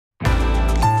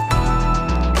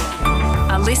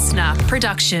listener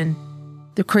production.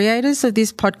 The creators of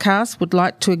this podcast would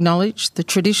like to acknowledge the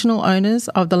traditional owners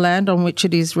of the land on which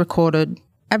it is recorded.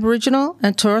 Aboriginal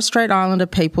and Torres Strait Islander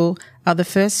people are the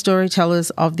first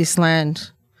storytellers of this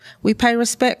land. We pay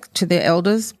respect to their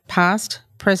elders, past,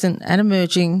 present and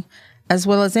emerging, as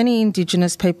well as any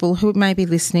Indigenous people who may be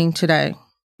listening today.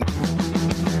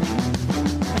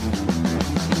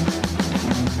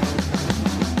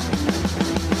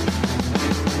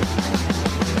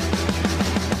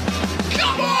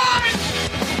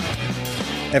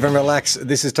 Everyone relax.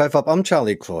 This is TOFOP. I'm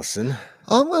Charlie Clausen.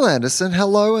 I'm Will Anderson.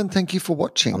 Hello and thank you for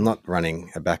watching. I'm not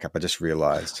running a backup. I just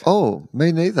realised. Oh,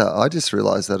 me neither. I just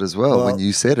realised that as well when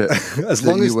you said it. As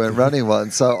long as you weren't running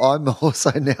one. So I'm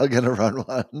also now going to run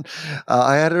one.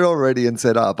 I had it already and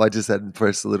set up. I just hadn't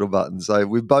pressed the little button. So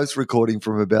we're both recording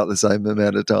from about the same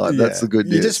amount of time. That's the good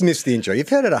news. You just missed the intro. You've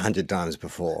heard it 100 times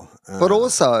before. But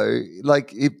also,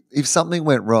 like, if something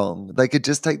went wrong, they could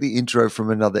just take the intro from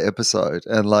another episode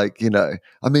and, like, you know,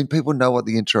 I mean, people know what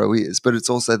the intro is, but it's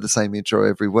also the same intro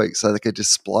every week, so they could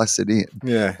just splice it in.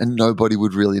 Yeah. And nobody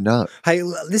would really know. Hey,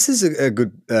 this is a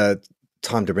good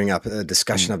time to bring up a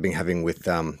discussion I've been having with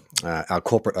our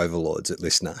corporate overlords at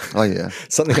Listener. Oh, yeah.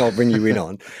 Something I'll bring you in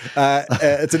on.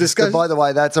 It's a discussion. So, by the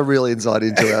way, that's a real insight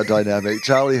into our dynamic.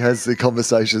 Charlie has the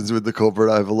conversations with the corporate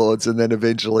overlords, and then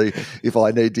eventually, if I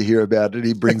need to hear about it,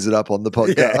 he brings it up on the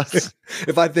podcast. Yeah.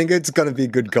 If I think it's going to be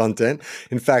good content.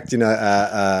 In fact, you know,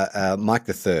 Mike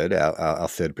the Third, our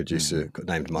third producer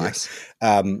named Mike,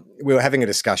 we were having a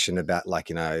discussion about, like,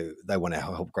 you know, they want to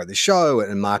help grow the show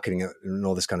and marketing it and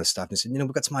all this kind of stuff. And he said, you know,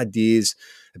 we've got some ideas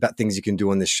about things you can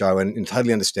do on this show and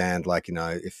totally understand, like, you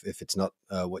know, if it's not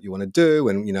what you want to do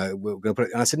and, you know, we're going to put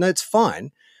it. And I said, no, it's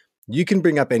fine. You can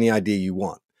bring up any idea you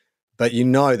want, but you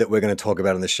know that we're going to talk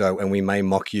about it on the show and we may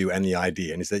mock you and the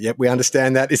idea. And he said, yep, we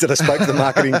understand that. He said, I spoke to the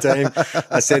marketing team.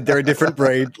 I said, they're a different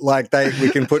breed. Like we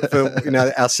can put for, you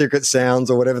know, our secret sounds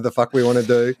or whatever the fuck we want to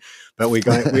do, but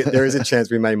there is a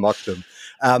chance we may mock them.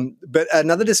 But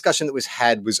another discussion that was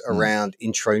had was around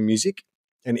intro music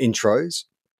and intros.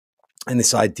 And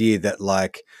this idea that,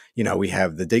 like, you know, we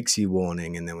have the Dixie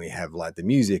warning and then we have, like, the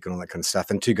music and all that kind of stuff.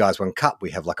 And Two Guys, One Cup,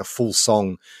 we have, like, a full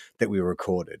song that we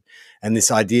recorded. And this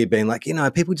idea being like, you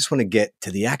know, people just want to get to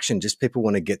the action. Just people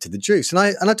want to get to the juice. And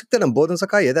I took that on board and I was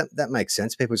like, oh, yeah, that makes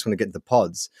sense. People just want to get to the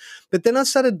pods. But then I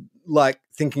started, like,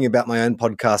 thinking about my own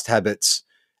podcast habits.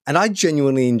 And I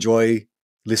genuinely enjoy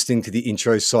listening to the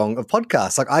intro song of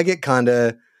podcasts. Like, I get kind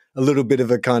of a little bit of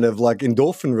a kind of like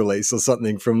endorphin release or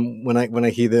something from when I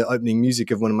hear the opening music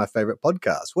of one of my favorite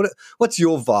podcasts. What's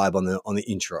your vibe on the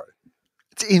intro?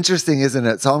 It's interesting, isn't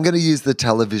it? So I'm going to use the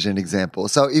television example.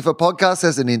 So if a podcast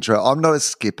has an intro, I'm not a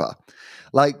skipper.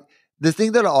 Like, the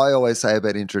thing that I always say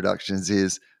about introductions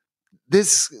is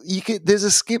there's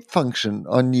a skip function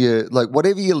on your, like,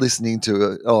 whatever you're listening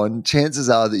to it on, chances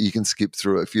are that you can skip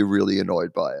through it if you're really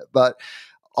annoyed by it. But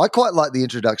I quite like the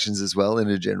introductions as well in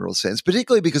a general sense,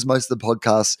 particularly because most of the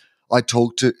podcasts I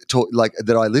talk like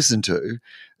that I listen to,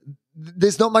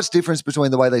 there's not much difference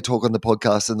between the way they talk on the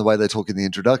podcast and the way they talk in the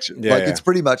introduction. It's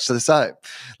pretty much the same.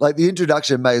 Like, the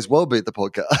introduction may as well be the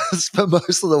podcast for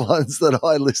most of the ones that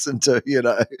I listen to, you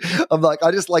know. I'm like,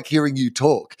 I just like hearing you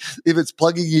talk. If it's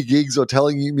plugging your gigs or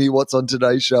telling me what's on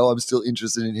today's show, I'm still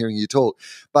interested in hearing you talk.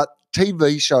 But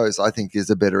TV shows, I think, is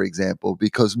a better example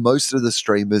because most of the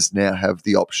streamers now have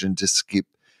the option to skip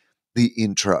the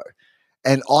intro.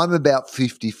 And I'm about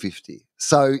 50-50.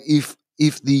 So if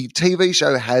the TV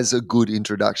show has a good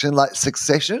introduction, like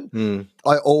Succession,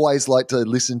 I always like to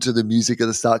listen to the music at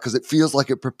the start because it feels like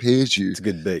it prepares you. It's a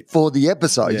good beat for the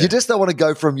episode. Yeah. You just don't want to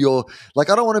go from your, like,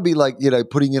 I don't want to be like, you know,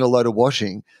 putting in a load of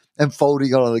washing and folding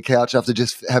it on the couch after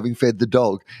just having fed the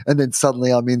dog. And then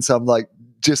suddenly I'm in some, like,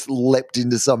 just leapt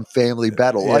into some family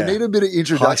battle. Yeah. I need a bit of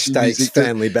introduction music.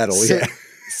 Family battle,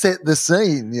 set the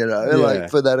scene, you know, like,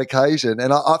 for that occasion.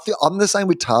 And I feel I'm the same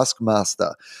with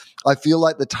Taskmaster. I feel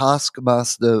like the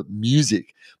Taskmaster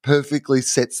music perfectly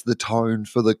sets the tone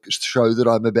for the show that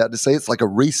I'm about to see. It's like a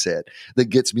reset that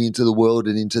gets me into the world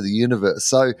and into the universe.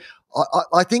 So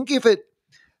I think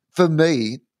for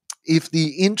me, if the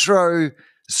intro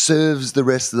serves the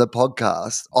rest of the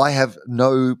podcast, I have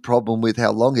no problem with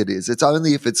how long it is. It's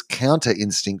only if it's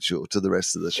counter-instinctual to the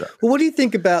rest of the show. Well, what do you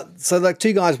think about, so, like,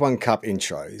 Two Guys, One Cup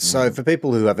intro? So for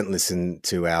people who haven't listened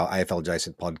to our AFL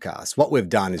Jason podcast, what we've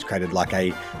done is created like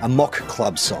a mock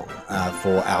club song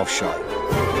for our show.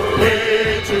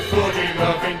 We're two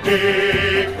footy-loving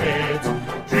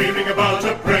dickheads, dreaming about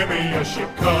a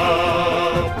Premiership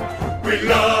Cup. We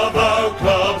love our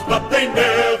clubs, but they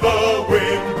never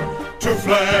win. 2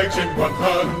 flags in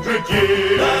 100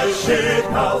 begin. The shit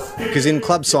house. Because in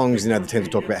club songs, they tend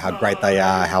to talk about how great they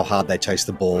are, how hard they chase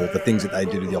the ball, the things that they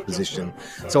do to the opposition.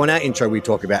 So in our intro, we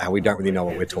talk about how we don't really know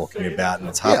what we're talking about, and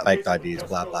it's half-baked ideas,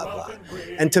 blah, blah, blah.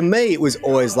 And to me, it was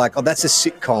always like, oh, that's a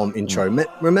sitcom intro.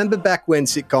 Remember back when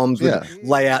sitcoms would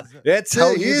lay out, here's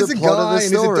a guy and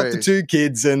he's adopted 2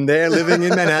 kids and they're living in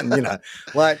Manhattan,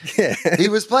 He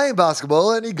was playing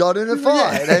basketball and he got in a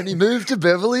fight and he moved to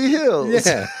Beverly Hills.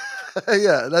 Yeah.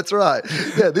 Yeah, that's right.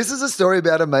 Yeah, this is a story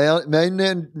about a man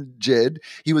named Jed.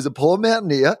 He was a poor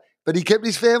mountaineer, but he kept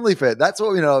his family fed. That's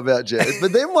what we know about Jed.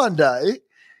 But then one day,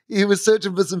 he was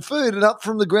searching for some food, and up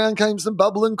from the ground came some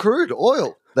bubbling crude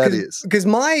oil. That is because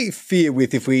my fear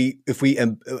with if we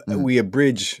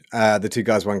abridge the 2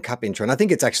 Guys 1 Cup intro, and I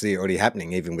think it's actually already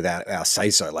happening even without our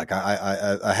say so. Like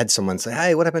I had someone say,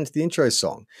 "Hey, what happened to the intro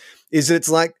song?" Is that it's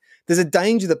like there's a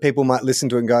danger that people might listen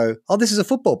to it and go, "Oh, this is a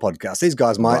football podcast. These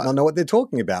guys might not know what they're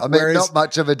talking about." I mean, not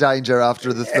much of a danger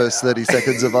after the first 30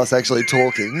 seconds of us actually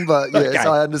talking, but yes, okay.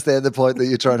 I understand the point that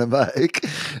you're trying to make.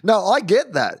 No, I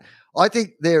get that. I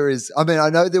think there is, I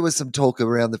know there was some talk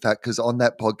around the fact, because on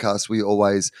that podcast, I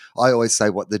always say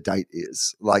what the date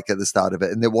is, like at the start of it.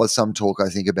 And there was some talk, I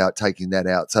think, about taking that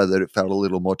out so that it felt a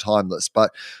little more timeless.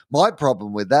 But my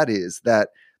problem with that is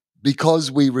that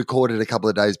because we recorded a couple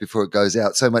of days before it goes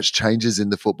out, so much changes in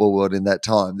the football world in that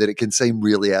time that it can seem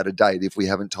really out of date if we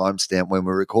haven't timestamped when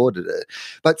we recorded it.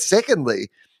 But secondly,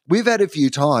 we've had a few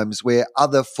times where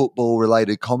other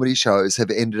football-related comedy shows have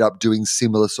ended up doing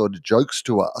similar sort of jokes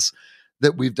to us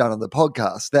that we've done on the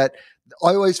podcast, that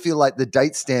I always feel like the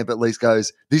date stamp at least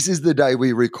goes, this is the day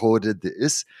we recorded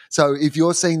this. So if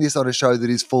you're seeing this on a show that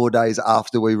is 4 days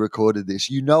after we recorded this,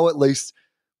 at least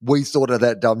we thought of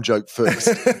that dumb joke first.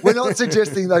 We're not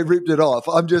suggesting they ripped it off.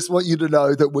 I just want you to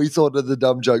know that we thought of the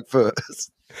dumb joke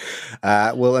first.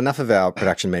 Well, enough of our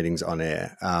production meetings on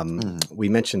air. We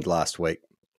mentioned last week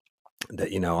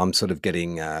that, I'm sort of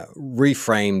getting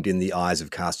reframed in the eyes of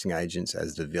casting agents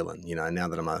as the villain, now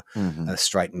that I'm a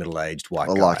straight middle-aged white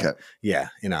guy. I like it. Yeah,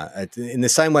 in the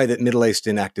same way that Middle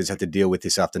Eastern actors had to deal with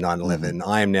this after 9/11,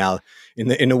 I am now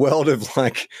in the world of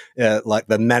like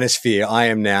the manosphere, I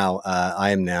am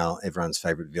now everyone's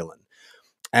favorite villain.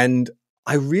 And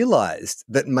I realized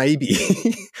that maybe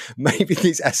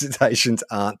these assertions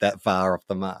aren't that far off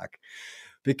the mark,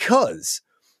 because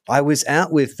I was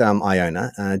out with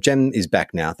Iona. Jem is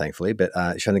back now, thankfully, but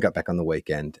she only got back on the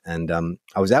weekend. And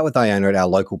I was out with Iona at our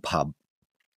local pub,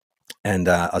 and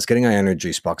I was getting Iona a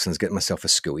juice box and I was getting myself a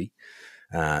scooey.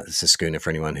 It's a schooner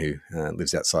for anyone who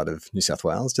lives outside of New South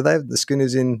Wales. Do they have the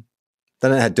schooners in? They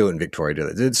don't know how to do it in Victoria, do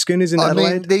they? Do the schooners in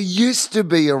Adelaide? There used to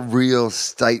be a real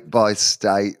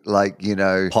state-by-state,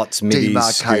 Pots, middies,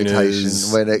 demarcation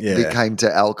schooners, when it came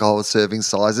to alcohol serving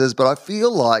sizes. But I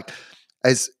feel like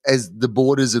as the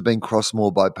borders have been crossed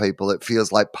more by people, it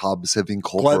feels like pubs have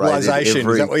incorporated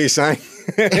globalization. Is that what you're saying?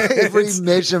 Every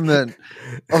measurement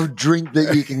of drink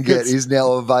that you can get is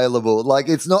now available. Like,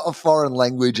 it's not a foreign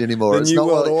language anymore. The New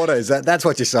World Order. That's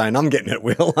what you're saying. I'm getting it,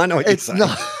 Will. I know what you're saying.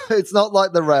 It's not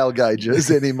like the rail gauges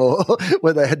anymore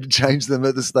where they had to change them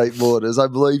at the state borders. I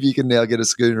believe you can now get a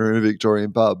schooner in a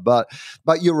Victorian pub. But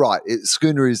you're right.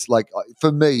 Schooner is like,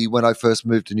 for me, when I first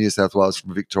moved to New South Wales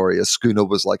from Victoria, schooner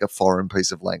was like a foreign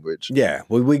piece of language. Yeah.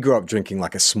 Well, we grew up drinking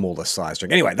like a smaller size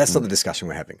drink. Anyway, that's not the discussion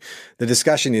we're having. The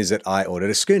discussion is that I ordered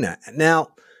a schooner. Now,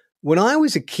 when I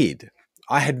was a kid,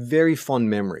 I had very fond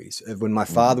memories of when my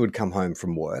father would come home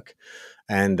from work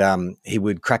and he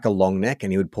would crack a long neck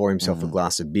and he would pour himself a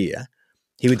glass of beer.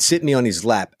 He would sit me on his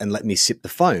lap and let me sip the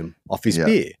foam off his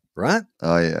beer, right?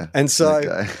 Oh, yeah. And so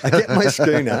I get my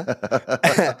schooner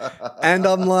and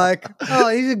I'm like, oh,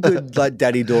 he's a good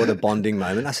daddy-daughter bonding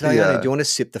moment. I said, do you want to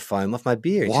sip the foam off my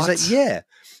beer? And she's like, yeah.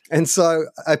 And so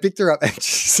I picked her up and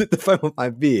she sipped the foam off my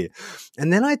beer.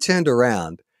 And then I turned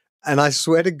around and I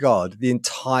swear to God, the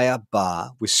entire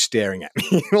bar was staring at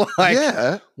me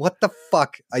what the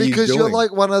fuck are you doing? Because you're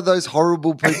like one of those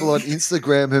horrible people on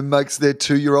Instagram who makes their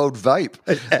 2-year-old vape.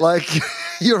 Like,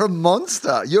 you're a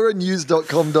monster. You're a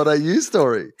news.com.au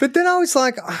story. But then I was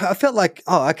like, I felt like,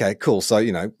 oh, okay, cool. So,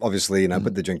 obviously,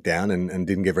 put the drink down and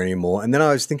didn't give her any more. And then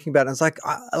I was thinking about it. I was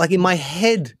like in my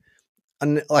head,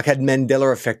 and like had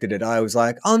Mandela affected it. I was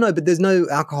like, oh no, but there's no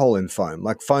alcohol in foam.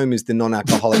 Like, foam is the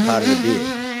non-alcoholic part of the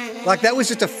beer. Like, that was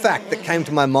just a fact that came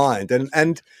to my mind.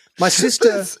 And My sister.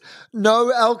 There's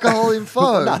no alcohol in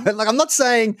foam. No, like I'm not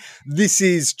saying this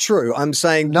is true. I'm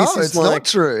saying No, this is it's like not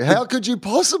true. How could you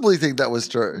possibly think that was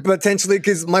true? potentially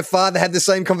because my father had the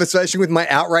same conversation with my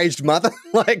outraged mother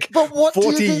like But what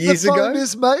 40 do you think years the foam ago.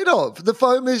 is made of? The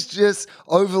foam is just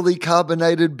overly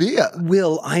carbonated beer.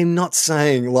 Will, I'm not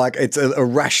saying like it's a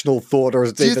rational thought or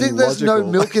it's Do you even think there's logical.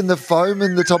 no milk in the foam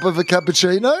in the top of a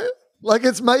cappuccino? Like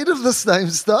it's made of the same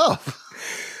stuff.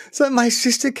 So my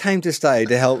sister came to stay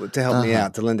to help me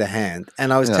out, to lend a hand.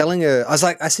 And I was telling her, I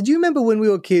said, do you remember when we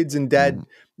were kids and Dad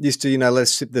used to, let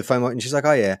us sip the foam out? And she's like,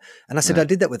 oh yeah. And I said, I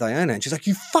did that with Iona. And she's like,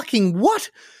 you fucking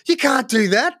what? You can't do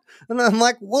that. And I'm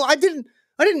like, well, I didn't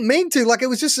mean to. Like it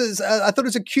was just, I thought it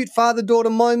was a cute father-daughter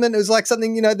moment. It was like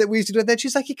something, that we used to do. That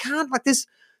she's like, you can't, like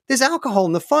there's alcohol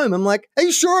in the foam. I'm like, are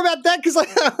you sure about that? Because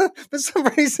for some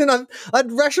reason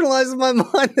I'd rationalized in my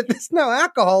mind that there's no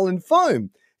alcohol in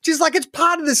foam. She's like, it's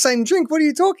part of the same drink. What are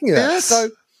you talking about? Yes.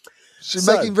 So She's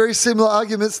making very similar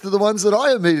arguments to the ones that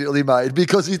I immediately made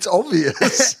because it's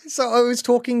obvious. So I was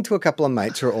talking to a couple of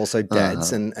mates who are also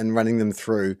dads and running them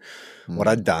through what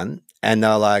I'd done. And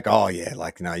they're like, oh yeah,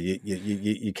 like, no,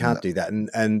 you can't do that.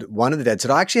 And one of the dads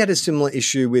said, I actually had a similar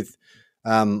issue with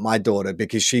my daughter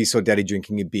because she saw daddy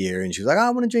drinking a beer and she was like, oh, I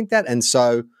want to drink that. And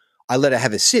so I let her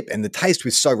have a sip and the taste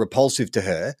was so repulsive to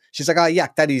her. She's like, oh,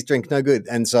 yuck, daddy's drink, no good.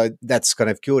 And so that's kind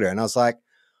of killed her. And I was like,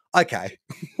 okay,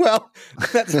 well,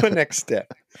 that's my next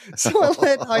step. So I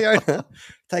let Iona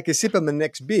take a sip of my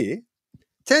next beer.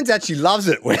 Turns out she loves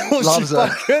it. Well, Loves she it.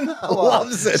 fucking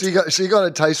loves it. She got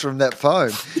a taste from that foam.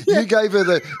 You gave her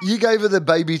the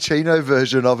baby chino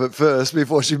version of it first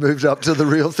before she moved up to the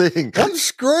real thing. I'm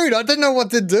screwed. I don't know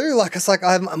what to do. Like, it's like,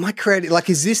 am I creating, like,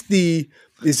 is this maybe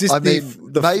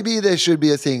there should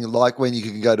be a thing like when you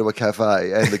can go to a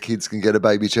cafe and the kids can get a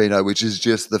baby chino, which is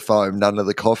just the foam, none of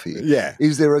the coffee. Yeah.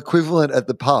 Is there equivalent at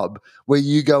the pub where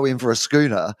you go in for a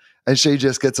schooner and she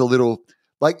just gets a little,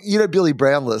 like, Billy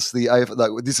Brownless, the AFL, like,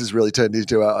 this has really turned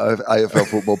into our AFL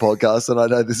football podcast, and I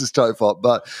know this is TOFOP,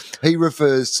 but he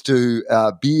refers to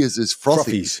beers as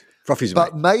frothies. Frothies,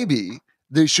 But mate. maybe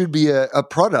there should be a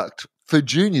product for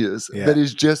juniors that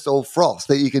is just all froth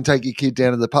that you can take your kid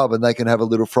down to the pub and they can have a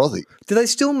little frothy. Do they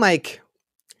still make,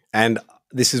 and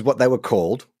this is what they were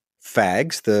called,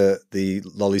 fags, the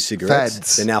lolly cigarettes?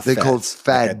 Fads. They're now They're fads. called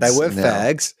fads Okay, they were now.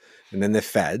 fags, and then they're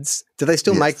fads. Do they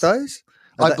still make those?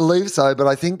 I believe so, but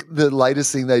I think the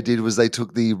latest thing they did was they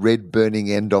took the red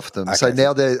burning end off them. So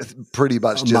now they're pretty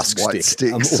much just white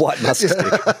sticks. A white musk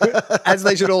stick, as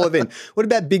they should all have been. What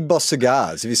about Big Boss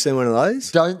cigars? Have you seen one of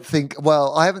those?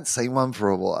 Well, I haven't seen one for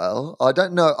a while. I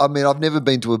don't know. I mean, I've never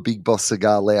been to a Big Boss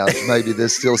cigar lounge. Maybe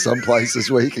there's still some places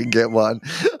where you can get one.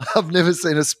 I've never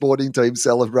seen a sporting team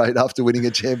celebrate after winning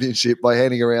a championship by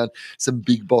handing around some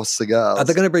Big Boss cigars. Are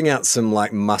they going to bring out some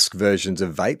like musk versions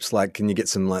of vapes? Like, can you get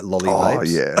some like lolly vapes? Oh,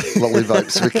 yeah. Lolly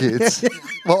vapes for kids.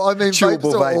 Well, I mean,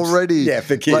 Chewable vapes are vapes. already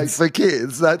for kids. like for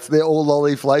kids. They're all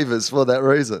lolly flavors for that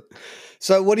reason.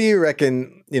 So what do you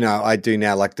reckon, I do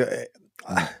now? Like,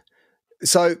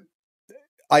 so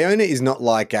Iona is not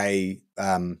like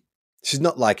she's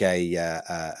not like a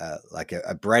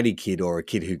bratty kid or a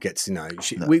kid who gets,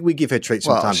 we give her treats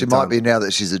from time to She time. might be now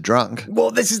that she's a drunk.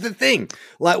 Well, this is the thing.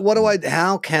 Like, what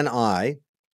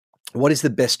is the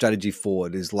best strategy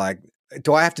forward? Is like,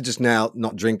 do I have to just now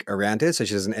not drink around her so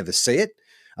she doesn't ever see it?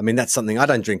 I mean, that's something I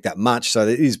don't drink that much. So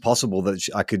it is possible that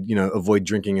I could, avoid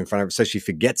drinking in front of her so she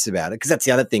forgets about it. Because that's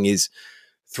the other thing is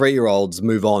 3-year-olds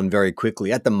move on very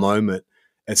quickly. At the moment,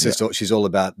 it's just she's all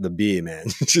about the beer, man.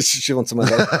 She wants someone.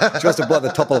 She wants to blow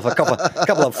the top off a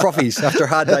couple of frothies after a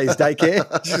hard day's daycare.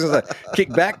 She just wants to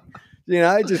kick back,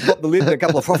 just pop the lid and a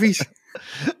couple of frothies.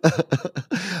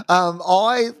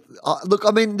 Look,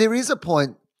 I mean, there is a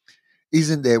point,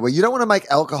 isn't there, where you don't want to make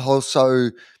alcohol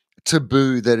so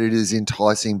taboo that it is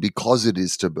enticing because it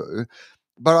is taboo.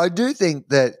 But I do think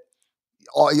that,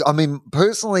 I mean,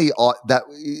 personally, that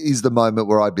is the moment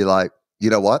where I'd be like, you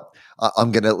know what?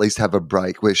 I'm going to at least have a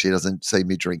break where she doesn't see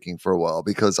me drinking for a while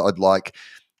because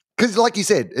because like you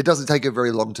said, it doesn't take her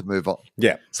very long to move on.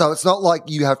 Yeah. So it's not like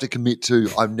you have to commit to,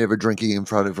 I'm never drinking in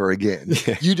front of her again.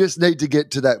 Yeah. You just need to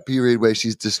get to that period where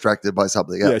she's distracted by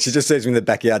something else. Yeah, she just sees me in the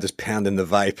backyard just pounding the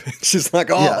vape. She's like,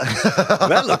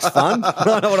 that looks fun.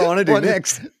 I know what I want to do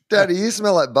next. Daddy, you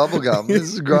smell like bubblegum. This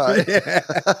is great.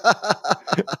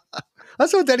 I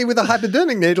saw Daddy with a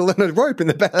hypodermic needle and a rope in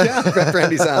the backyard wrapped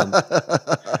around his arm.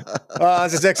 Oh,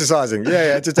 it's just exercising.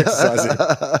 Yeah, just exercising.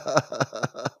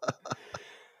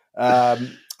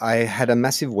 I had a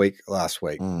massive week last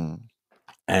week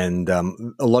and a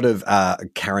lot of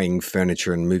carrying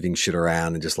furniture and moving shit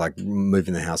around and just like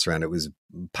moving the house around. It was a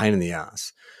pain in the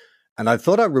ass. And I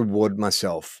thought I'd reward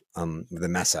myself with a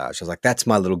massage. I was like, that's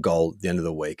my little goal at the end of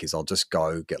the week is I'll just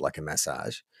go get like a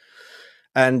massage.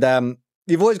 And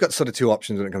you've always got sort of two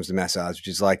options when it comes to massage, which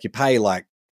is like you pay like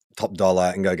top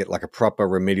dollar and go get like a proper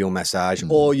remedial massage,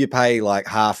 or you pay like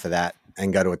half for that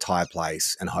and go to a Thai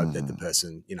place and hope that the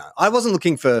person, I wasn't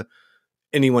looking for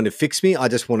anyone to fix me. I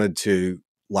just wanted to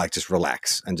like just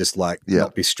relax and just like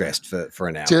not be stressed for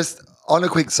an hour. Just on a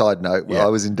quick side note, I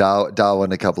was in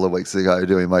Darwin a couple of weeks ago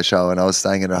doing my show, and I was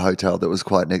staying in a hotel that was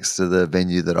quite next to the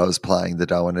venue that I was playing, the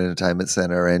Darwin Entertainment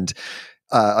Centre, and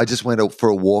I just went for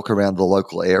a walk around the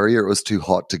local area. It was too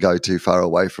hot to go too far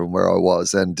away from where I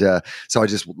was, and so I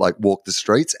just like walked the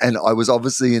streets, and I was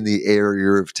obviously in the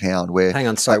area of town where— Hang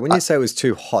on, sorry, when you say it was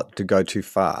too hot to go too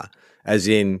far, as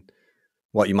in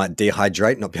what, you might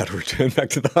dehydrate, not be able to return back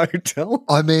to the hotel?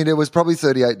 I mean, it was probably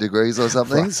 38 degrees or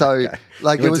something. Right, so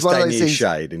like it was one of those things.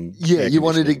 Shade and you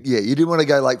wanted to, you didn't want to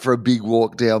go like for a big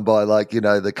walk down by like,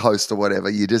 the coast or whatever.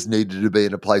 You just needed to be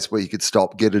in a place where you could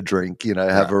stop, get a drink,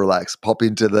 have a relax, pop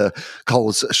into the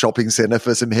Coles shopping centre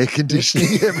for some air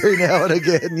conditioning every now and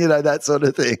again, that sort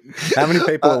of thing. How many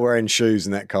people are wearing shoes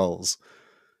in that Coles?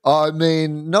 I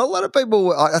mean, not a lot of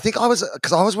people. I think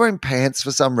because I was wearing pants for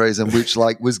some reason, which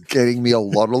like was getting me a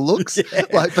lot of looks.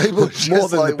 Like people more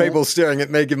than the people staring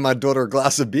at me giving my daughter a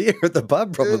glass of beer at the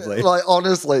pub, probably. Like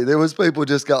honestly, there was people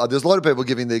there's a lot of people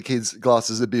giving their kids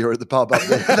glasses of beer at the pub up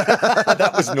there.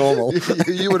 That was normal.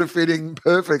 You would have fit in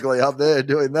perfectly up there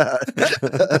doing that.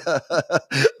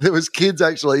 There was kids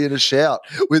actually in a shout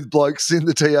with blokes in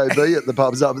the TOB at the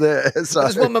pubs up there. So. I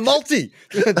just want my multi.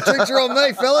 Drinks are on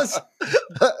me, fellas.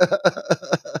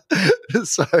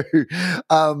 So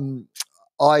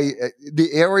the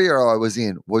area I was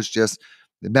in was just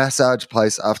massage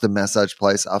place after massage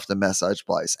place after massage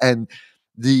place, and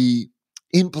the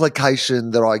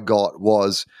implication that I got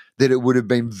was that it would have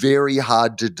been very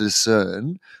hard to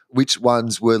discern which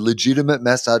ones were legitimate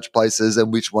massage places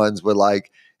and which ones were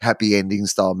like happy ending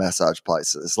style massage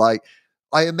places. Like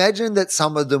I imagine that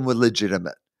some of them were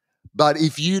legitimate. But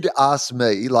if you'd asked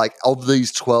me, like, of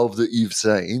these 12 that you've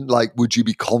seen, like, would you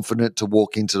be confident to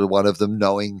walk into one of them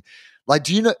knowing, like,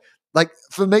 do you know, like,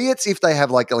 for me, it's if they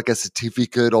have, like a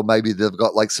certificate or maybe they've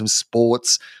got, like, some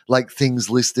sports, like, things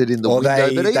listed in the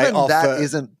window. But even that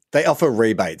isn't. They offer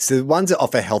rebates. The ones that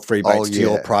offer health rebates to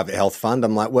your private health fund,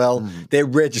 I'm like, well, they're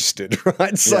registered,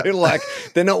 right? So, like,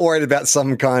 they're not worried about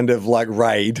some kind of, like,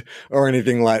 raid or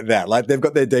anything like that. Like, they've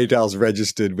got their details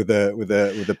registered with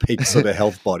a peak sort of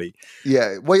health body.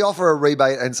 Yeah, we offer a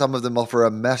rebate and some of them offer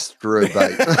a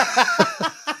masturbate.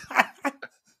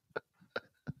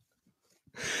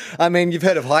 I mean, you've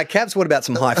heard of high caps. What about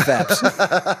some high faps?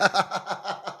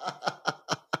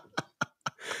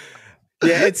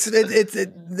 Yeah,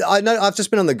 I know I've just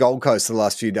been on the Gold Coast the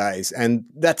last few days, and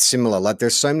that's similar. Like,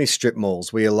 there's so many strip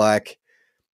malls where you're like,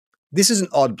 this is an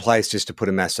odd place just to put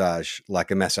a massage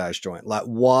joint. Like,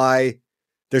 why?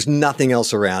 There's nothing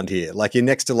else around here. Like, you're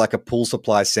next to like a pool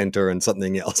supply center and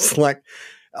something else. Like,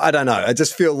 I don't know. I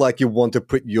just feel like you want to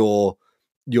put your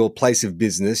place of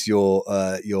business, your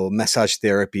massage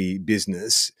therapy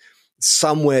business,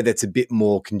 somewhere that's a bit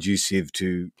more conducive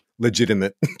to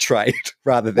legitimate trade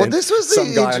rather than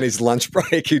some guy on his lunch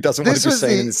break who doesn't want to be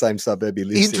seen in the same suburb he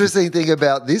lives in. Interesting thing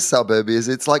about this suburb is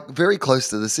it's like very close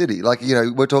to the city. Like,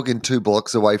 we're talking 2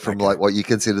 blocks away from like what you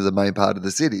consider the main part of the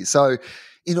city. So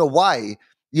in a way,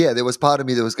 there was part of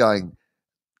me that was going,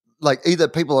 like, either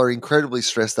people are incredibly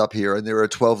stressed up here and there are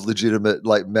 12 legitimate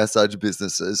like massage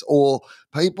businesses, or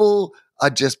people are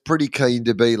just pretty keen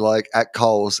to be like at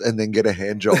Coles and then get a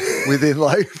hand job within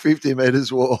like 50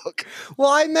 meters walk. Well,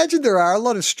 I imagine there are a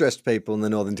lot of stressed people in the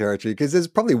Northern Territory because there's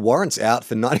probably warrants out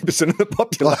for 90% of the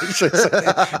population. So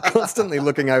they're constantly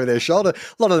looking over their shoulder.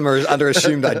 A lot of them are under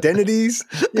assumed identities,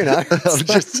 I'm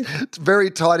just very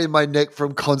tight in my neck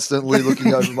from constantly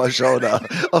looking over my shoulder.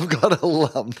 I've got a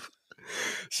lump.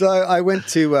 So I went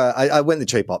to I went the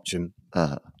cheap option,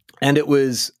 and it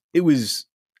was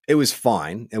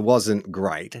fine. It wasn't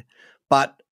great,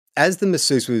 but as the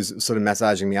masseuse was sort of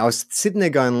massaging me, I was sitting there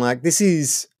going like, "This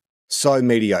is so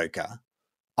mediocre.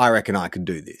 I reckon I could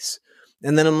do this."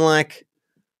 And then I'm like,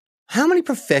 "How many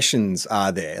professions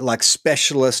are there? Like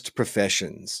specialist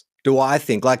professions? Do I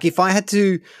think like if I had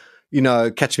to,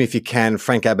 Catch Me If You Can,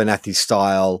 Frank Abernathy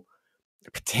style."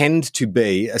 Pretend to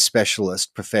be a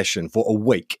specialist profession for a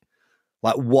week.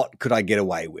 Like, what could I get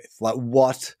away with? Like,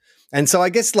 what? And so I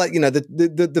guess, like,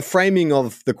 the framing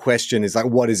of the question is like,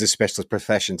 what is a specialist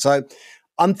profession? So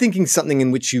I'm thinking something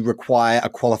in which you require a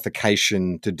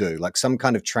qualification to do, like some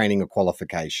kind of training or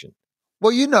qualification.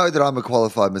 Well, you know that I'm a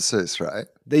qualified masseuse, right?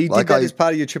 You did that as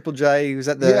part of your Triple J. Was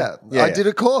that the? Yeah, I did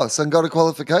a course and got a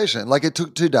qualification. Like it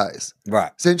took 2 days.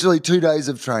 Right. Essentially 2 days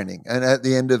of training. And at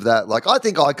the end of that, like I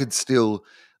think I could still,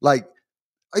 like,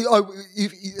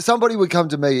 if somebody would come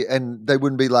to me and they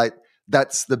wouldn't be like,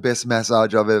 that's the best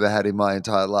massage I've ever had in my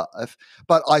entire life.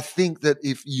 But I think that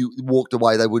if you walked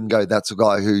away, they wouldn't go, that's a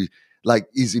guy who like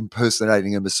is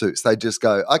impersonating a masseuse. They just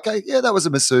go, okay, yeah, that was a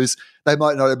masseuse. They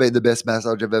might not have been the best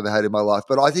massage I've ever had in my life,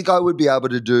 but I think I would be able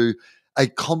to do a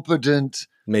competent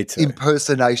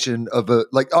impersonation of it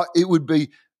would be,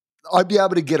 I'd be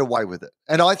able to get away with it.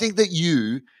 And I think that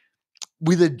you,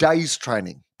 with a day's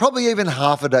training, probably even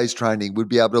half a day's training, would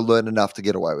be able to learn enough to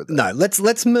get away with it. No,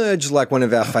 let's merge like one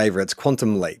of our favorites,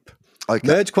 Quantum Leap. Okay.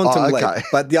 Merge Quantum Leap.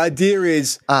 But the idea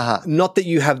is not that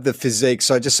you have the physique.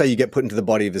 So just say you get put into the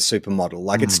body of a supermodel.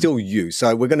 Like it's still you.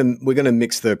 So we're gonna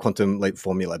mix the Quantum Leap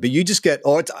formula. But you just get,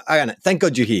 thank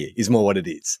God you're here is more what it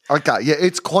is. Okay, yeah,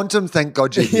 it's quantum. Thank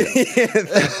God you're here.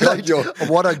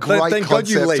 What a great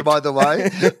concept, by the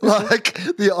way. Like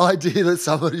the idea that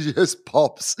somebody just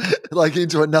pops like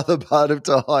into another part of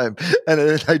time, and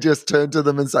then they just turn to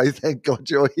them and say, "Thank God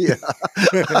you're here."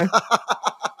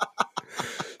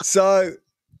 So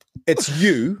it's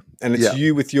you, and it's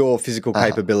you with your physical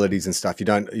capabilities and stuff. You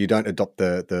don't adopt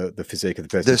the physique of the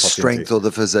person. The strength or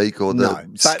the physique or the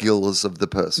skills of the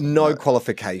person. No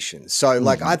qualifications. So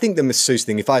like I think the masseuse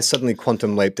thing, if I suddenly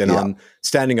quantum leaped and I'm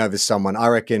standing over someone, I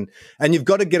reckon, and you've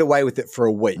got to get away with it for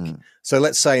a week. So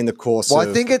let's say in the course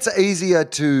I think it's easier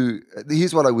to,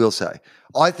 here's what I will say.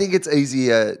 I think it's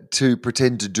easier to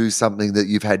pretend to do something that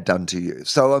you've had done to you.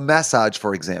 So a massage,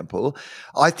 for example,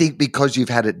 I think because you've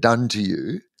had it done to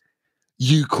you,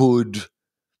 you could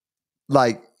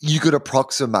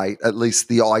approximate at least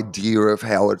the idea of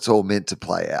how it's all meant to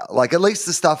play out. Like at least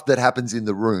the stuff that happens in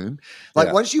the room.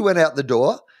 Like once you went out the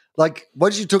door, like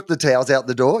once you took the towels out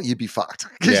the door, you'd be fucked.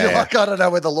 Because you're like, I don't know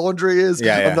where the laundry is.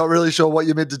 I'm not really sure what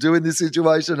you're meant to do in this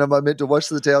situation. Am I meant to wash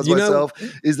the towels myself?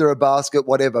 Is there a basket?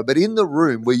 Whatever. But in the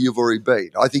room where you've already been,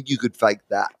 I think you could fake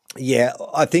that. Yeah,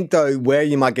 I think though where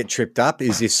you might get tripped up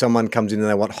is if someone comes in and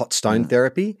they want hot stone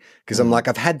therapy, because I'm like,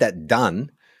 I've had that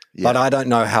done, but I don't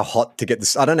know how hot to get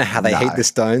this. I don't know how they heat the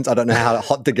stones. I don't know how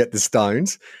hot to get the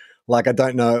stones. Like I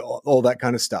don't know all that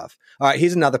kind of stuff. All right,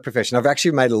 here's another profession. I've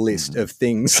actually made a list of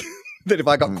things that if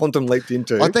I got quantum leaped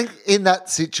into. I think in that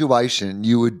situation,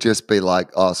 you would just be like,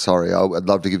 oh, sorry, I'd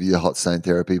love to give you the hot stone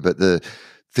therapy, but the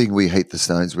thing we heat the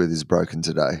stones with is broken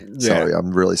today. Sorry,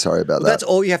 I'm really sorry about that. That's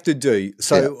all you have to do.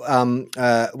 So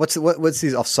what's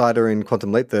his offsider in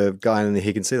Quantum Leap, the guy in the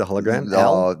he can see, the hologram?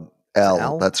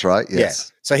 Al, that's right, yes.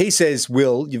 Yeah. So he says,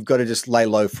 Will, you've got to just lay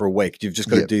low for a week. You've just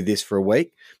got to do this for a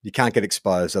week. You can't get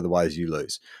exposed, otherwise you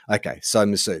lose. Okay, so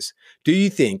masseuse, do you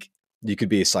think you could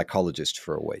be a psychologist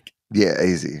for a week? Yeah,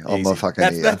 easy. I'm a fucking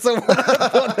ear. That's the one I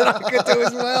thought that I could do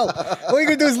as well. All you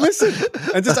got to do is listen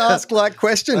and just ask like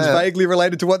questions vaguely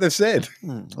related to what they've said.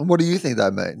 And what do you think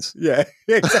that means? Yeah,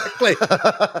 exactly.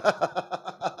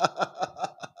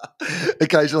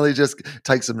 Occasionally just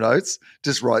take some notes,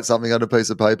 just write something on a piece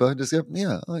of paper and just go,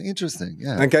 interesting.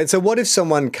 Yeah. Okay, so what if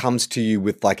someone comes to you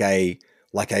with to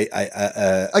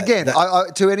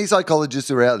any psychologists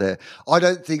who are out there, I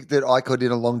don't think that I could,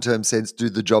 in a long-term sense, do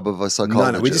the job of a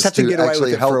psychologist. No, we just have to get away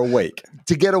with it for a week.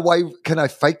 To get away, can I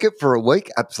fake it for a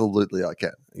week? Absolutely, I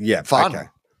can. Yeah, fun. Okay.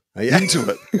 Into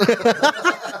it.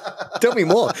 Tell me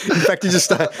more. In fact, you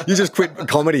just quit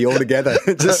comedy altogether.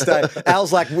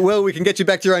 Al's like, well, we can get you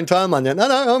back to your own timeline.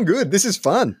 No, I'm good. This is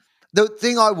fun. The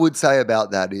thing I would say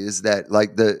about that is that,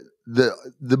 like, the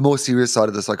more serious side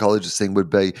of the psychologist thing would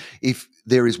be if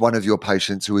there is one of your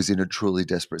patients who is in a truly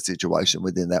desperate situation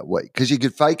within that week. Because you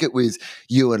could fake it with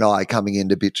you and I coming in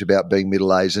to bitch about being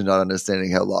middle-aged and not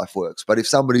understanding how life works. But if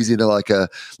somebody's in a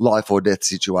life or death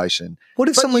situation, you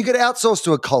could outsource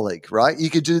to a colleague, right? You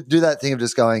could do that thing of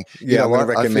just going, you know what,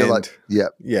 I feel like,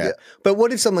 yeah. But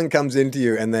what if someone comes into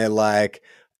you and they're like,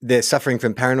 they're suffering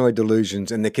from paranoid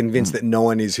delusions and they're convinced that no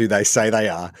one is who they say they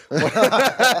are. What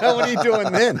are you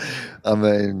doing then? I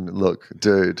mean, look,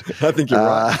 dude. I think you're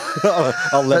right.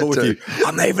 I'll level with you.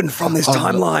 I'm not even from this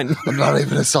timeline. I'm not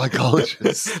even a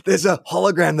psychologist. There's a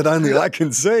hologram that only I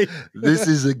can see. This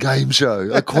is a game show,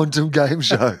 a quantum game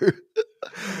show.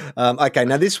 Okay,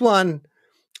 now this one,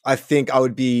 I think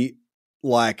I'd be.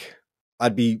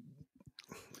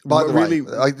 By the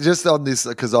way, just on this,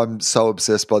 because I'm so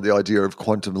obsessed by the idea of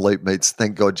Quantum Leap meets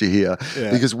Thank God You're Here,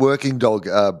 because Working Dog,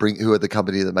 who are the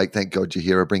company that make Thank God You're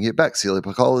Here, are bringing it back. Celia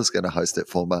Piccola is going to host it.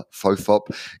 Former TOFOP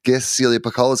guest Celia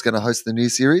Piccola is going to host the new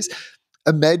series.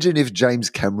 Imagine if James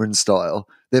Cameron style,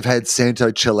 they've had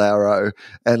Santo Chilaro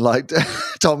and like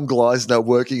Tom Gleisner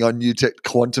working on new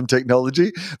quantum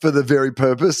technology for the very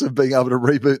purpose of being able to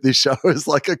reboot this show as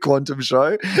like a quantum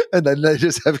show. And then they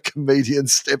just have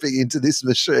comedians stepping into this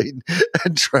machine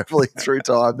and traveling through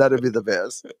time. That'd be the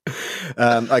best.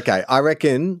 Okay, I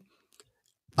reckon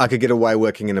I could get away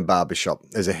working in a barber shop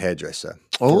as a hairdresser.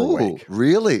 Oh,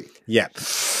 really? Yeah.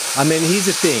 I mean, here's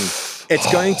the thing. It's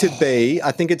going to be,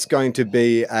 I think it's going to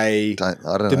be a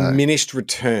diminished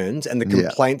returns, and the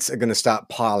complaints are going to start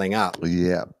piling up.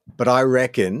 Yeah. But I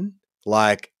reckon,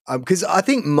 like, because I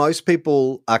think most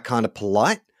people are kind of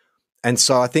polite. And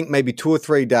so I think maybe 2 or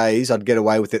 3 days I'd get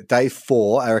away with it. Day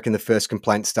 4, I reckon the first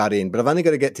complaints start in. But I've only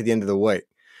got to get to the end of the week.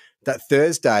 That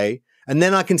Thursday, and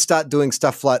then I can start doing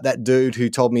stuff like that dude who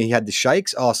told me he had the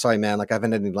shakes. Oh, sorry, man, like I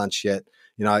haven't had any lunch yet.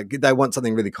 You know, they want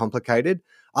something really complicated.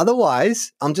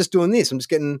 Otherwise, I'm just doing this. I'm just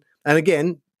getting, and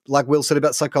again, like Will said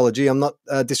about psychology, I'm not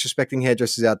disrespecting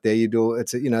hairdressers out there. You do,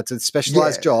 it's a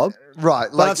specialized job.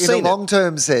 Right. Like in a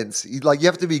long-term sense, you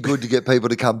have to be good to get people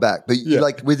to come back. But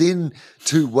like within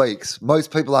 2 weeks,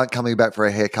 most people aren't coming back for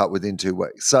a haircut within 2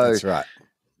 weeks. So that's right.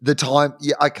 The time,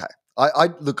 okay. I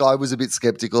was a bit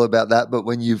skeptical about that, but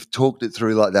when you've talked it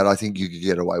through like that, I think you could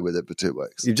get away with it for 2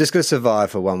 weeks. You've just got to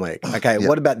survive for 1 week. Okay,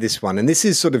 What about this one? And this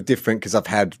is sort of different because I've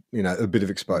had, a bit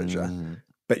of exposure,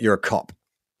 but you're a cop.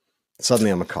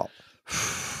 Suddenly I'm a cop.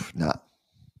 No.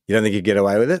 You don't think you'd get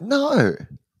away with it? No.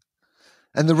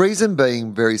 And the reason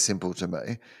being very simple to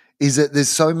me is that there's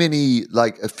so many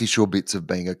like official bits of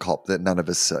being a cop that none of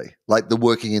us see, like the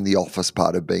working in the office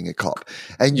part of being a cop.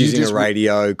 And using a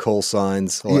radio, call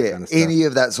signs, all that kind of stuff. Any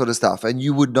of that sort of stuff. And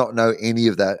you would not know any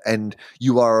of that. And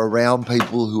you are around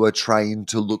people who are trained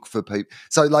to look for people.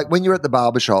 So like when you're at the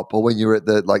barbershop or when you're at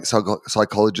the like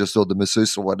psychologist or the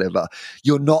masseuse or whatever,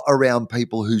 you're not around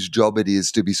people whose job it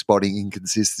is to be spotting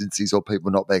inconsistencies or people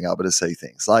not being able to see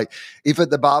things. Like if at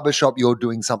the barbershop you're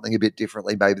doing something a bit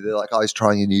differently, maybe they're like, oh, he's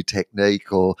trying a new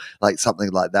technique or like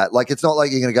something like that. Like it's not like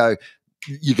you're going to go,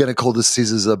 you're going to call the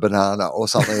scissors a banana or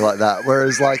something like that.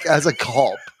 Whereas like as a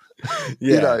cop,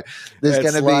 there's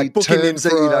going to like be terms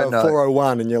that you don't know.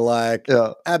 401 and you're like,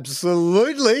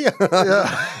 absolutely.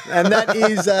 And that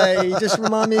is just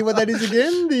remind me what that is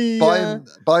again.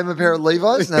 Buy him a pair of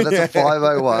Levi's. No, that's a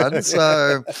 501.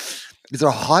 So is there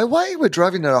a highway? We're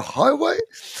driving down a highway?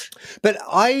 But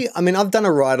I mean, I've done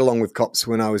a ride along with cops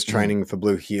when I was training for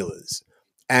Blue Heelers.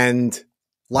 And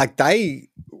like they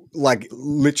like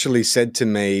literally said to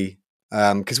me,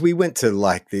 because we went to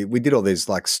we did all these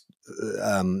like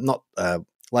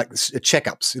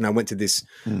checkups, went to this,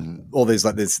 all these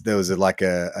like this, there was a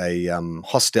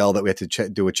hostel that we had to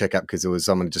do a checkup because there was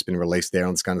someone had just been released there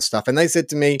on this kind of stuff. And they said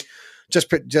to me,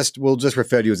 we'll just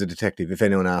refer to you as a detective. If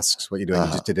anyone asks what you're doing,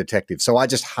 you're just a detective. So I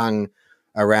just hung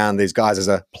around these guys as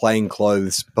a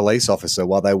plainclothes police officer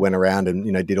while they went around and,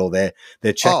 did all their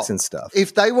checks and stuff.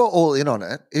 If they were all in on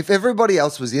it, if everybody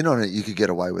else was in on it, you could get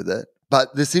away with it.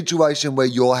 But the situation where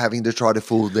you're having to try to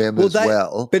fool them as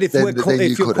well. But if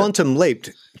you're quantum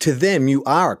leaped, to them, you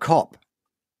are a cop.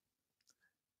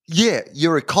 Yeah,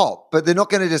 you're a cop, but they're not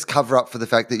going to just cover up for the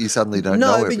fact that you suddenly don't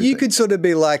know everything. No, but you could sort of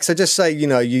be like, so just say,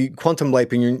 you quantum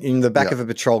leap and you're in the back of a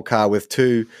patrol car with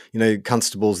 2,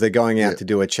 constables. They're going out to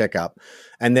do a checkup.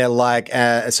 And they're like,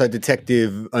 so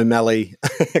Detective O'Malley,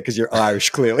 because you're Irish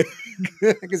clearly,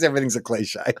 because everything's a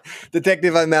cliche.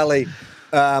 Detective O'Malley,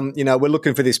 we're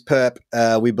looking for this perp.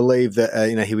 We believe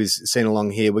that, he was seen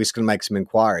along here. We're just going to make some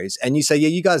inquiries. And you say, yeah,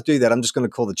 you guys do that. I'm just going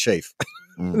to call the chief.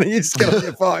 And then you just get on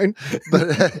your phone.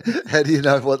 But how do you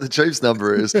know what the chief's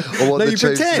number is or what the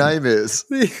chief's name is?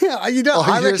 Yeah, you don't.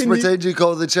 I just pretend you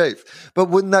call the chief. But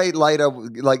wouldn't they later,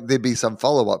 like there'd be some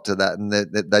follow-up to that and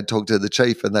they'd talk to the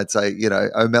chief and they'd say,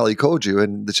 O'Malley called you,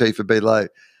 and the chief would be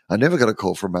like, I never got a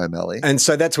call from O'Malley. And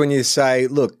so that's when you say,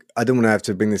 look, I don't want to have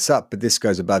to bring this up, but this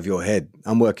goes above your head.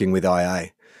 I'm working with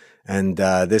IA. And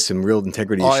there's some real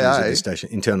integrity issues at this station.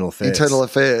 Internal affairs. Internal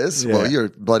affairs? Yeah. Well, you're a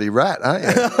bloody rat, aren't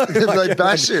you? They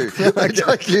bash you. They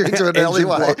take you into an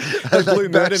alleyway. They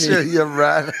bash you, you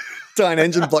rat. Tie an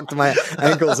engine block to my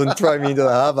ankles and throw me into the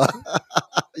harbour.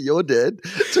 You're dead.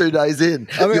 2 days in,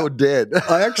 you're dead.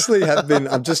 I actually have been,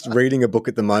 I'm just reading a book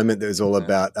at the moment that is all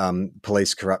about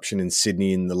police corruption in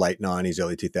Sydney in the late 90s,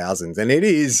 early 2000s. And it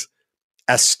is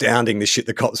astounding the shit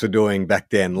the cops were doing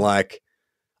back then. Like,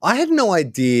 I had no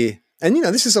idea, and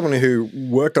this is someone who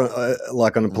worked on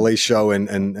on a police show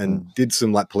and did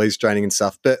some like police training and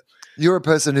stuff. But you're a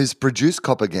person who's produced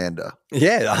propaganda.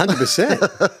 Yeah,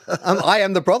 100%. I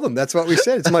am the problem. That's what we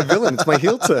said. It's my villain. It's my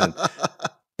heel turn.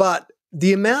 But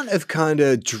the amount of kind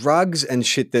of drugs and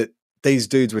shit that these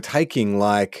dudes were taking,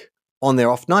 like on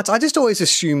their off nights, I just always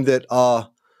assumed that.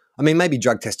 I mean, maybe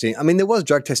drug testing. I mean, there was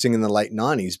drug testing in the late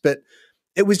 90s, but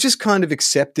it was just kind of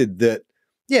accepted that,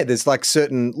 yeah, there's like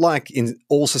certain, like in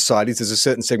all societies, there's a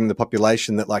certain segment of the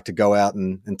population that like to go out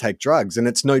and take drugs. And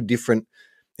it's no different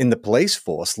in the police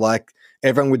force. Like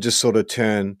everyone would just sort of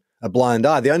turn a blind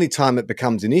eye. The only time it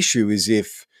becomes an issue is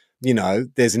if, you know,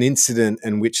 there's an incident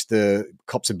in which the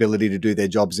cop's ability to do their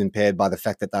job is impaired by the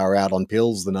fact that they were out on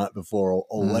pills the night before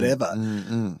or whatever.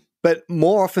 But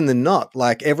more often than not,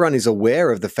 like everyone is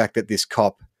aware of the fact that this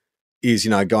cop is, you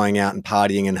know, going out and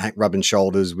partying and rubbing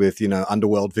shoulders with, you know,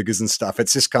 underworld figures and stuff.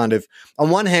 It's just kind of,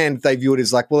 on one hand, they view it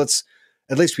as like, well, it's,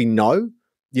 at least we know,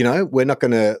 you know, we're not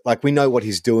going to, like, we know what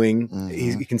he's doing.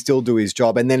 He can still do his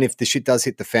job. And then if the shit does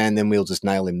hit the fan, then we'll just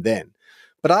nail him then.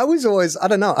 But I was always, I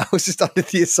don't know, I was just under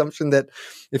the assumption that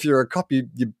if you're a cop, you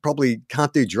probably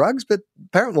can't do drugs. But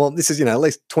apparently, well, this is, you know, at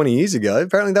least 20 years ago,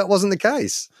 apparently that wasn't the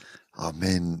case. Oh,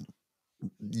 man,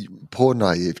 poor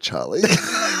naive Charlie.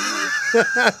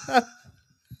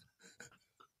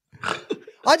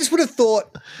 I just would have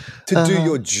thought to do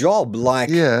your job, like,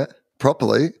 yeah,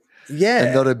 properly. Yeah.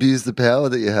 And not abuse the power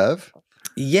that you have.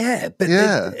 Yeah, but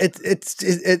it's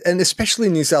and especially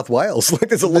in New South Wales, like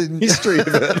there's a long history of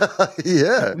it.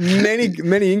 Yeah,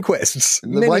 many inquests.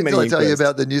 Wait till I tell you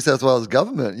about the New South Wales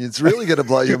government. It's really going to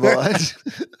blow your mind.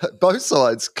 Both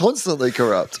sides constantly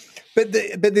corrupt. But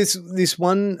there's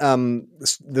one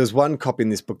cop in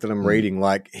this book that I'm reading.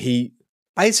 Like he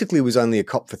basically was only a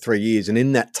cop for 3 years, and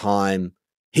in that time,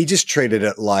 he just treated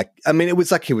it like, I mean, it was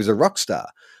like he was a rock star.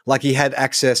 Like he had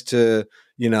access to,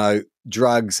 you know,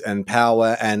 drugs and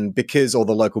power, and because all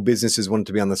the local businesses wanted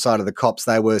to be on the side of the cops,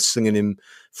 they were slinging him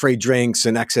free drinks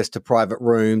and access to private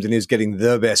rooms, and he was getting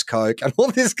the best coke and all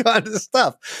this kind of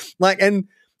stuff. Like, and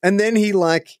then he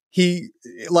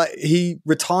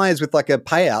retires with like a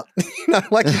payout, you know,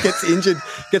 like he gets injured,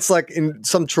 gets like in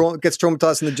some gets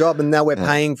traumatized in the job, and now we're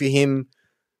paying for him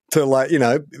to, like, you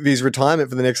know, his retirement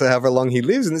for the next however long he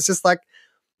lives, and it's just like,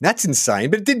 that's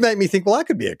insane. But it did make me think, well, I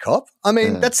could be a cop. I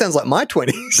mean, that sounds like my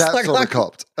 20s. That's like, what I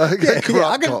copped. Cop.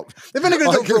 They've only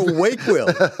got to do it for a week, Will.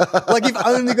 Like, you've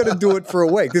only got to do it for a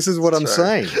week. This is what I'm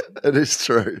saying. It is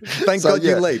true. Thank God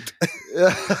you leaped.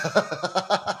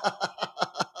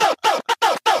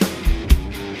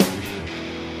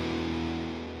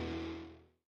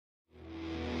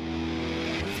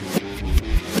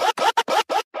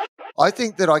 I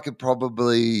think that I could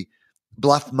probably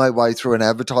bluff my way through an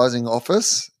advertising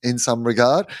office in some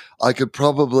regard. I could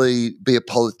probably be a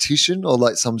politician or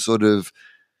like some sort of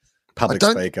public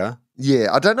speaker. Yeah,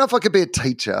 I don't know if I could be a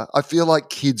teacher. I feel like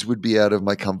kids would be out of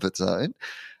my comfort zone.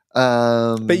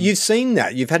 But you've seen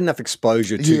that. You've had enough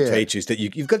exposure to teachers that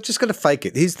you've just got to fake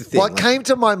it. Here's the thing. Well, it came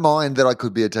to my mind that I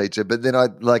could be a teacher, but then I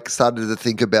started to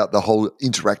think about the whole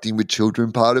interacting with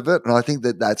children part of it, and I think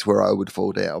that that's where I would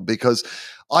fall down, because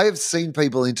I have seen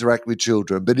people interact with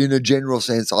children, but in a general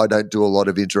sense, I don't do a lot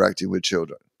of interacting with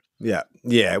children. Yeah.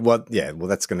 Well,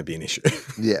 that's going to be an issue.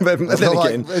 Yeah. but then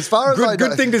again, as far as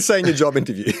good thing to say in your job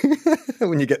interview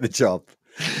when you get the job.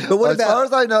 But as far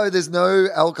as I know, there's no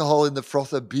alcohol in the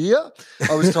frother beer.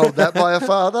 I was told that by a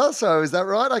father. So is that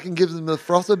right? I can give them the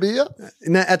frother beer?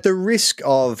 Now, at the risk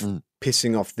of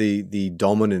pissing off the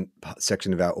dominant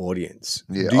section of our audience,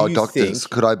 doctors.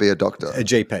 Could I be a doctor? A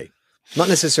GP. Not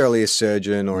necessarily a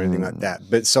surgeon or anything like that,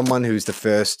 but someone who's the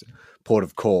first port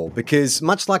of call. Because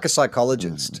much like a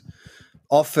psychologist,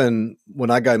 often when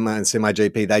I go and see my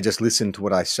GP, they just listen to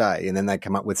what I say and then they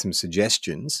come up with some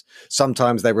suggestions.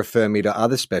 Sometimes they refer me to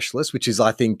other specialists, which is,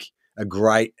 I think, a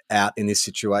great out in this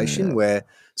situation where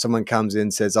someone comes in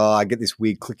and says, oh, I get this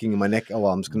weird clicking in my neck. Oh,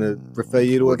 well, I'm just going to refer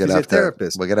you to a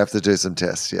physiotherapist. We're going to have to do some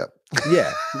tests, yeah.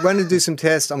 Yeah, we're going to do some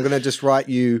tests. I'm going to just write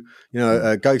you,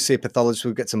 go see a pathologist.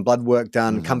 We'll get some blood work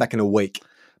done. Come back in a week.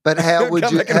 But how would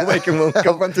come you? Back in a week and we'll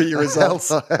run through your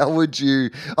results. How would you?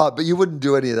 Oh, but you wouldn't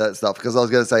do any of that stuff, because I was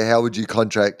going to say, how would you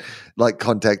contact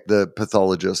the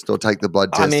pathologist or take the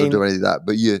blood test or do any of that?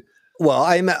 But you. Well,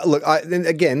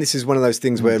 again, this is one of those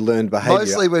things where learned behavior.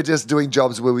 Mostly we're just doing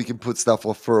jobs where we can put stuff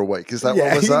off for a week. Is that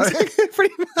what we're saying? Exactly,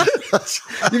 pretty much.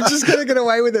 You're just going to get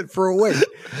away with it for a week.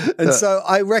 And so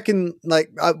I reckon, my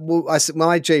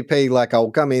GP,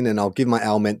 I'll come in and I'll give my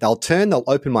ailment. They'll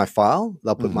open my file.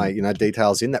 They'll put my,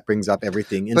 details in. That brings up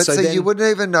everything. And but so you wouldn't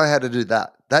even know how to do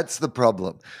that. That's the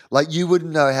problem. Like, you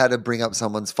wouldn't know how to bring up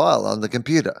someone's file on the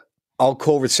computer. I'll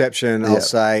call reception. I'll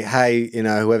say, hey,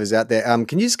 whoever's out there,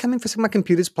 can you just come in for a second? My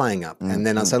computer's playing up. And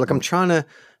then I'll say, look, I'm trying to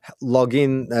log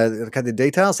in, look at the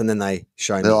details. And then they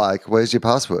show me. They're like, where's your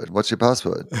password? What's your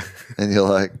password? And you're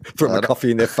like. Throw my coffee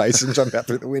in their face and jump out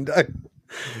through the window.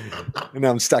 And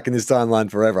now I'm stuck in this timeline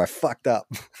forever. I fucked up.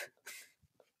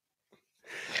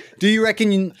 Do you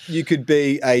reckon you could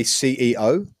be a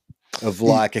CEO of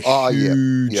like a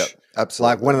huge,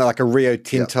 absolutely, like one of the, like a Rio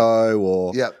Tinto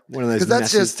or one of those? Because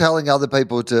that's just telling other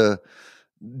people to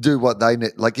do what they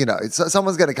need. Like, you know,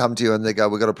 someone's going to come to you and they go,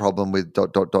 "We've got a problem with ...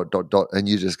 and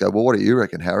you just go, "Well, what do you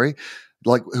reckon, Harry?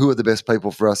 Like, who are the best people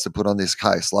for us to put on this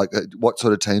case? Like, what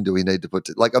sort of team do we need to put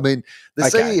to?" Like, I mean, the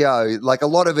CEO, like a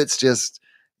lot of it's just,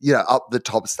 you know, up the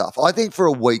top stuff. I think for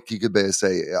a week you could be a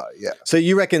CEO. Yeah. So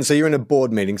you reckon? So you're in a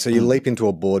board meeting. So you leap into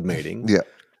a board meeting. Yeah.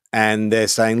 And they're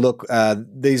saying, look,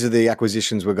 these are the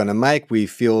acquisitions we're going to make. We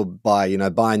feel by, you know,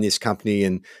 buying this company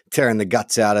and tearing the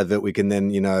guts out of it, we can then,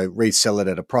 you know, resell it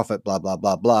at a profit, blah, blah,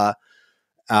 blah, blah.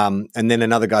 And then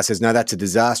another guy says, no, that's a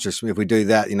disaster. If we do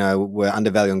that, you know, we're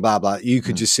undervaluing, blah, blah. You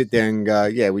could just sit there and go,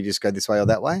 yeah, we just go this way or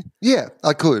that way. Yeah,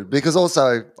 I could, because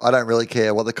also I don't really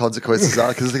care what the consequences are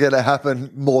because they're going to happen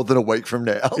more than a week from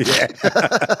now. Yeah.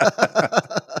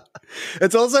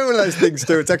 It's also one of those things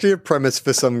too. It's actually a premise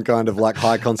for some kind of like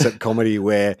high concept comedy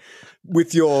where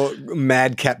with your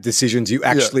madcap decisions, you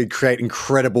actually create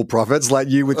incredible profits, like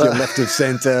you with your left of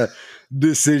center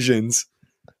decisions,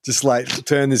 just like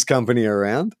turn this company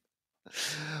around.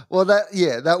 Well,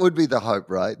 that would be the hope,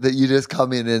 right? That you just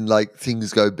come in and like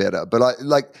things go better. But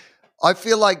I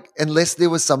feel like unless there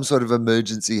was some sort of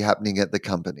emergency happening at the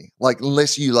company, like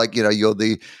unless you like, you know, you're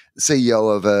the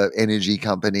CEO of an energy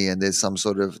company and there's some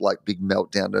sort of like big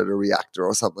meltdown at a reactor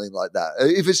or something like that.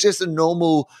 If it's just a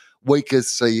normal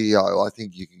weakest CEO, I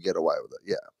think you can get away with it.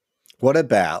 Yeah. What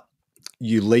about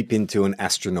you leap into an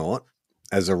astronaut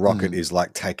as a rocket is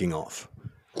like taking off?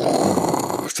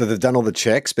 So they've done all the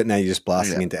checks, but now you're just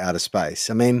blasting into outer space.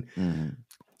 I mean,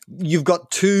 you've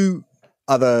got two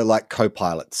other like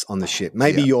co-pilots on the ship.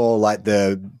 Maybe you're like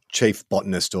the chief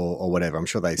botanist or whatever. I'm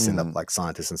sure they send up like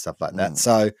scientists and stuff like that.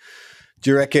 So do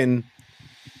you reckon,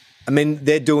 I mean,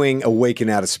 they're doing a week in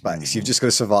outer space. You've just got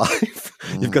to survive.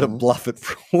 You've got to bluff it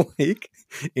for a week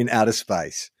in outer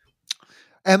space.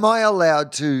 Am I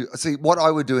allowed to see what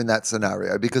I would do in that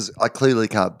scenario? Because I clearly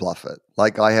can't bluff it.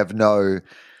 Like I have no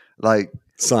like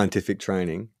scientific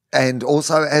training. And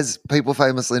also, as people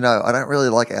famously know, I don't really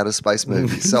like outer space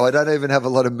movies. So I don't even have a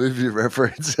lot of movie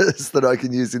references that I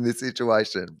can use in this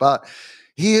situation. But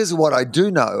here's what I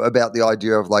do know about the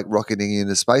idea of like rocketing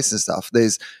into space and stuff.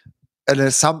 There's an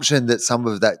assumption that some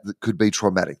of that could be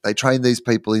traumatic. They train these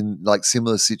people in like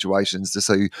similar situations to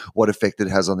see what effect it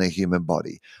has on their human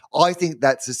body. I think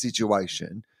that's a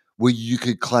situation where you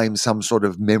could claim some sort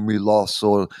of memory loss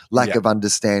or lack of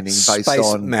understanding based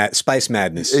on space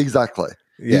madness. Exactly.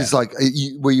 Yeah. It's like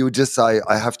where you would just say,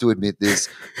 I have to admit this,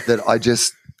 that I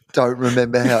just don't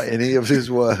remember how any of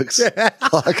this works.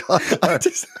 Like,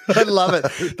 I love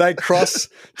it. They cross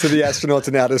to the astronauts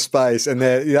in outer space and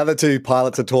the other two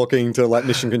pilots are talking to like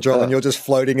mission control and you're just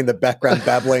floating in the background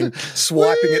babbling,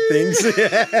 swiping at things.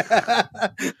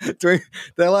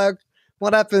 They're like,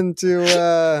 what happened to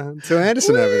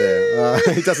Anderson over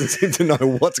there? He doesn't seem to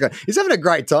know what's going on. He's having a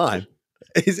great time.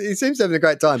 He seems to have a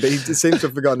great time, but he just seems to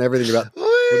have forgotten everything about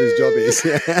what his job is.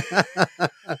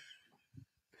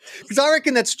 Because I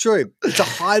reckon that's true. It's a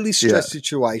highly stressed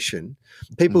situation.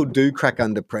 People do crack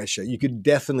under pressure. You could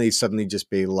definitely suddenly just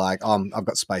be like, I've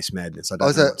got space madness. I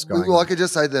don't know what's going on. I could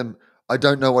just say to them, I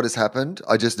don't know what has happened.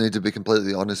 I just need to be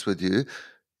completely honest with you.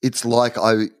 It's like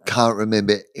I can't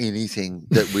remember anything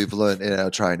that we've learned in our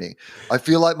training. I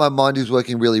feel like my mind is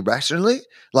working really rationally.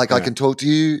 Like I can talk to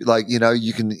you, like, you know,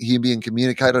 you can hear me and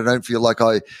communicate. I don't feel like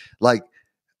I like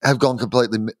have gone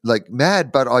completely like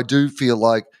mad, but I do feel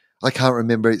like I can't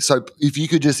remember it. So if you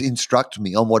could just instruct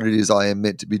me on what it is I am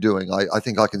meant to be doing, I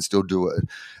think I can still do it.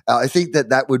 I think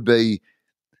that would be,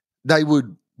 they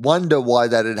would wonder why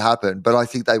that had happened, but I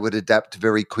think they would adapt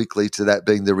very quickly to that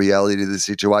being the reality of the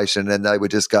situation, and they would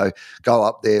just go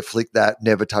up there, flick that,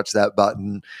 never touch that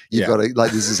button. You've got to,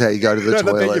 like, this is how you go to the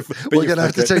toilet. We're going to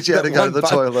have to teach you how to go to the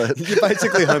toilet. You're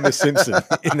basically Homer Simpson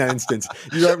in that instance.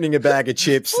 You're opening a bag of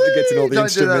chips that gets in all the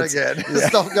instruments. Don't do that again.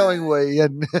 Stop going wee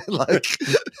and like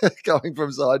going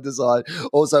from side to side.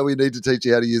 Also, we need to teach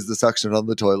you how to use the suction on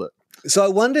the toilet. So I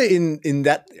wonder in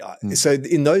that, so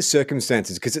in those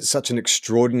circumstances, because it's such an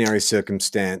extraordinary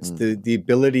circumstance, the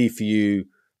ability for you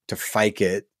to fake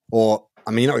it, or, I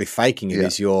mean, you're not really faking it,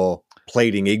 is you're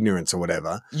pleading ignorance or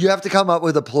whatever. You have to come up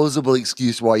with a plausible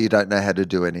excuse why you don't know how to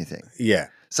do anything. Yeah.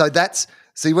 So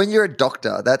see, when you're a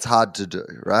doctor, that's hard to do,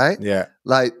 right? Yeah.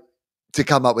 Like to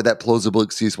come up with that plausible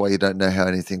excuse why you don't know how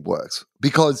anything works.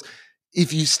 Because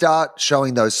if you start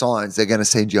showing those signs, they're going to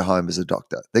send you home as a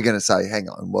doctor. They're going to say, hang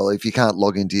on, well, if you can't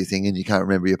log into your thing and you can't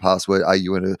remember your password, are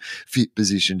you in a fit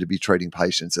position to be treating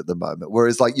patients at the moment?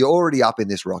 Whereas like you're already up in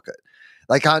this rocket.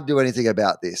 They can't do anything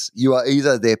about this. You are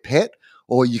either their pet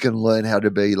or you can learn how to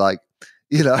be like,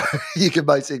 you can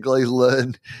basically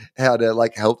learn how to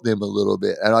like help them a little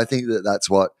bit. And I think that that's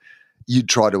what you'd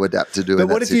try to adapt to do in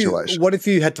that situation. What if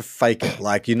you had to fake it?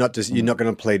 Like you're not going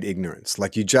to plead ignorance.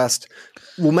 Like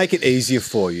we'll make it easier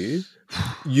for you.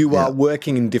 You are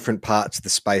working in different parts of the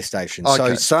space station. Okay.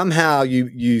 So somehow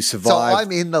you survive. So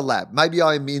I'm in the lab. Maybe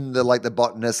I'm in the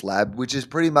botanist lab, which is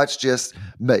pretty much just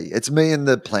me. It's me and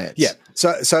the plants. Yeah.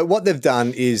 So what they've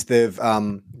done is they've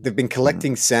been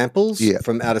collecting samples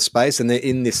from outer space, and they're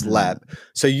in this lab.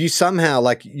 So you somehow,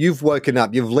 like, you've woken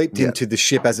up, you've leaped into the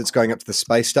ship as it's going up to the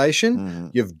space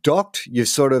station. You've docked, you've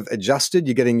sort of adjusted,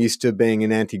 you're getting used to being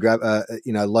in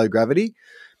low gravity.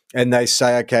 And they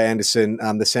say, okay, Anderson,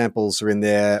 the samples are in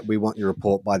there. We want your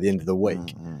report by the end of the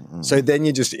week. So then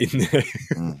you're just in there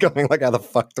going like, how the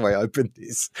fuck do I open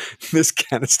this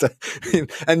canister?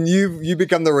 And you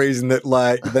become the reason that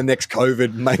like the next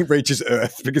COVID reaches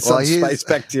Earth because some space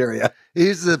bacteria.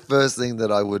 Here's the first thing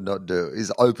that I would not do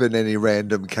is open any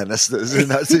random canisters in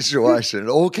that situation.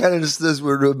 All canisters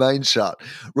would remain shut.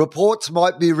 Reports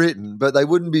might be written, but they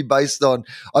wouldn't be based on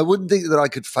 – I wouldn't think that I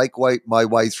could fake my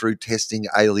way through testing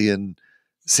alien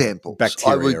samples.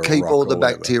 Bacteria, I would keep all the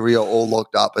bacteria all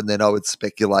locked up, and then I would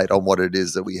speculate on what it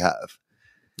is that we have.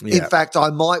 Yeah. In fact, I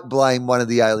might blame one of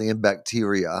the alien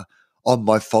bacteria on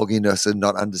my fogginess and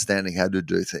not understanding how to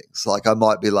do things. Like I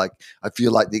might be like, I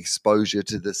feel like the exposure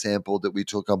to the sample that we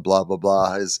took on blah, blah,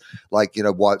 blah has like,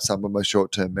 wiped some of my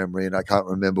short-term memory, and I can't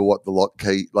remember what the lock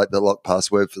key, like the lock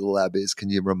password for the lab is. Can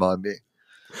you remind me?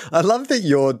 I love that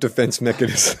your defense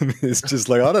mechanism is just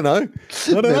like, I don't know.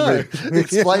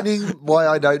 Explaining why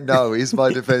I don't know is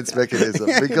my defense mechanism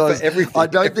because I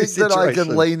don't think that I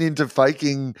can lean into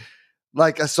faking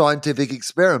like a scientific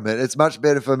experiment. It's much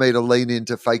better for me to lean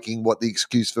into faking what the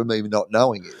excuse for me not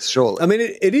knowing is, surely. I mean,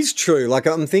 it is true. Like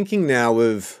I'm thinking now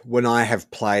of when I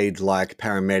have played like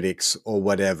paramedics or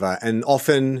whatever, and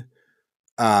often,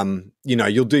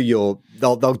 they'll do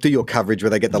your coverage where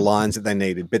they get the lines that they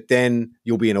needed, but then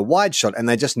you'll be in a wide shot and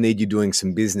they just need you doing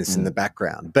some business in the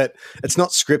background, but it's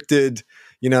not scripted,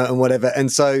 and whatever. And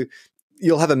so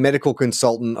you'll have a medical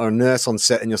consultant or a nurse on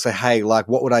set and you'll say, hey, like,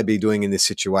 what would I be doing in this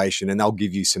situation? And they'll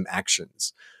give you some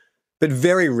actions. But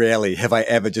very rarely have I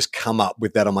ever just come up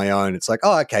with that on my own. It's like,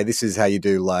 oh, okay, this is how you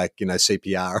do like,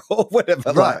 CPR or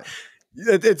whatever. Right. Like,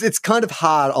 it's kind of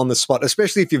hard on the spot,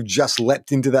 especially if you've just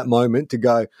leapt into that moment to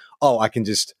go, oh, I can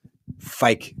just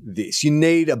fake this. You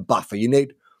need a buffer. You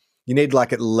need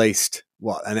like at least,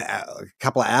 a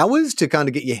couple of hours to kind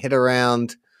of get your head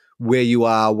around where you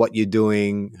are, what you're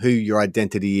doing, who your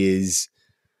identity is.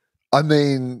 I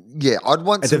mean, yeah, I'd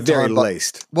want some time. At the very time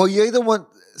least. Well, you either want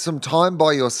some time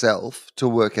by yourself to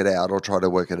work it out or try to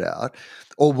work it out,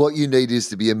 or what you need is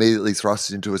to be immediately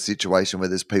thrust into a situation where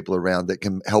there's people around that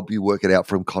can help you work it out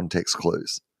from context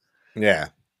clues. Yeah.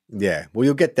 Yeah. Well,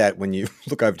 you'll get that when you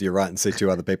look over to your right and see two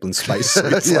other people in space.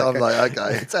 I'm like,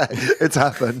 okay, it's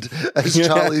happened. As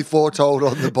Charlie foretold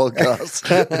on the podcast,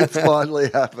 it's finally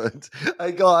happened.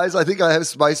 Hey, guys, I think I have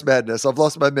space madness. I've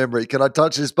lost my memory. Can I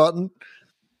touch this button?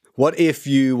 What if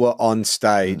you were on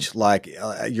stage, like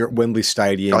you're at Wembley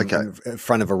Stadium in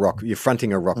front of you're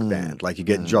fronting a rock band, like you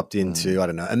get dropped into, I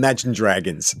don't know, Imagine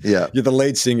Dragons. Yeah. You're the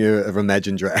lead singer of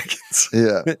Imagine Dragons.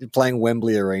 Yeah. You're playing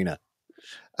Wembley Arena.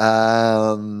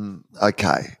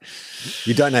 Okay.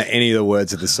 You don't know any of the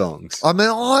words of the songs. I mean,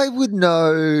 I would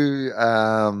know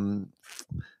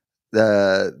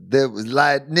there was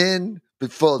lightning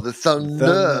before the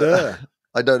thunder.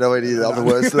 I don't know any of the other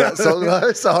words to that song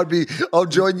though, so I'll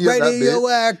join you.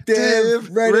 Radioactive.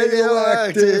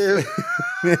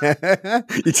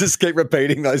 You just keep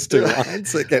repeating those two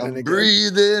lines again and again.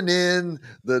 Breathing in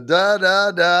the da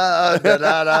da da da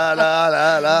da da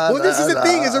da da. Well, this is the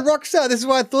thing. As a rock star, this is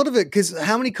why I thought of it. Because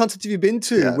how many concerts have you been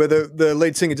to where the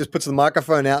lead singer just puts the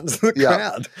microphone out into the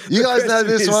crowd? You guys know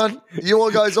this one. You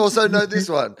all guys also know this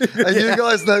one, and you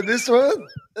guys know this one.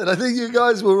 And I think you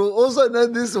guys will also know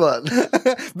this one.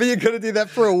 But you've got to do that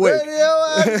for a week.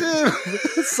 Radioactive.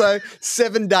 So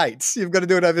 7 dates. You've got to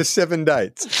do it over 7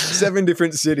 dates. 7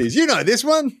 different cities. You know this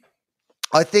one.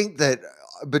 I think that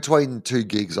between 2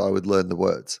 gigs, I would learn the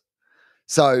words.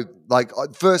 So like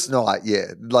first night,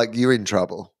 like you're in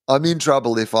trouble. I'm in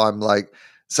trouble if I'm like,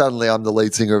 suddenly I'm the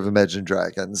lead singer of Imagine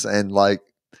Dragons and like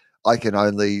I can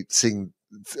only sing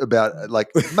about like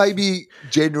maybe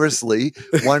generously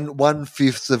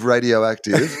 1/5 of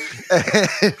Radioactive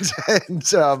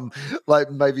and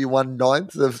like maybe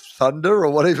 1/9 of Thunder or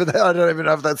whatever. I don't even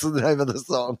know if that's the name of the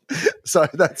song. So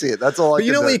that's it. That's all. But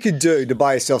you know what you could do to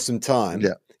buy yourself some time?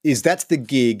 Yeah. Is that's the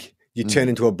gig you turn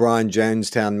into a Brian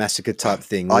Jonestown Massacre type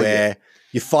thing where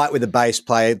you fight with the bass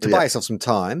player to buy yourself some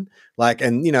time. Like,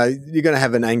 and you know, you're going to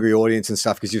have an angry audience and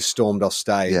stuff because you've stormed off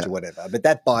stage or whatever. But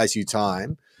that buys you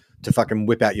time to fucking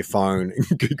whip out your phone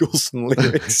and Google some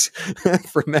lyrics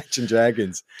for Imagine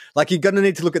Dragons. Like, you're going to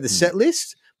need to look at the set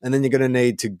list, and then you're going to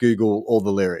need to Google all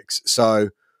the lyrics. So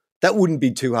that wouldn't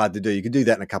be too hard to do. You could do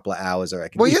that in a couple of hours, I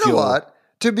reckon. Well, you know what?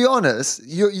 To be honest,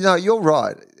 you know, you're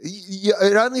right.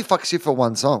 It only fucks you for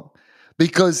one song.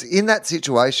 Because in that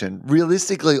situation,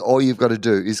 realistically, all you've got to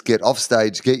do is get off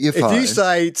stage, get your phone. If you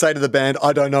say to the band,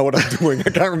 I don't know what I'm doing,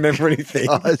 I can't remember anything.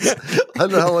 I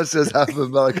don't know what's just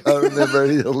happened, but I can't remember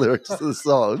any of the lyrics to the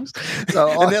songs.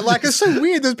 So they're like, it's so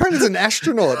weird. There's apparently an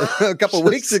astronaut a couple of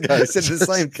weeks ago said the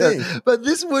same thing. But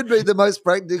this would be the most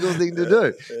practical thing to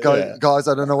do. Guys,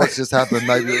 I don't know what's just happened.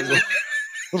 Maybe it was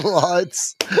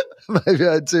lights. Maybe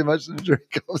I had too much to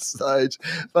drink off stage,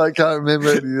 but I can't remember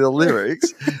any of the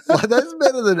lyrics. Like, that's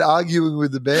better than arguing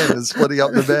with the band and splitting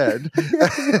up the band.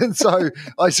 And so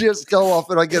I just go off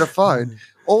and I get a phone.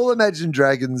 All Imagine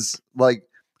Dragons like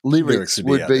lyrics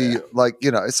would be like,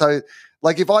 you know, so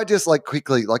like if I just like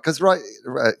quickly like because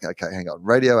okay, hang on,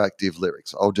 radioactive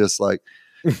lyrics. I'll just like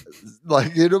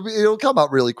it'll come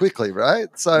up really quickly, right?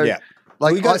 So yeah.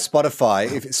 Like, you go to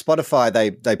Spotify. If it's Spotify, they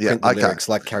print the lyrics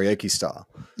like karaoke style.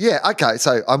 Yeah, okay.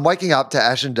 So I'm waking up to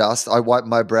ash and dust. I wipe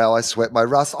my brow. I sweat my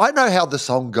rust. I know how the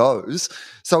song goes.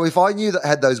 So if I knew that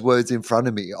had those words in front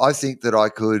of me, I think that I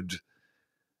could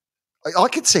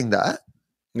sing that.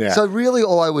 Yeah. So really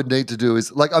all I would need to do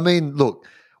is like, I mean, look,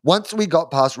 once we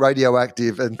got past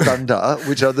Radioactive and Thunder,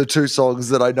 which are the two songs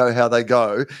that I know how they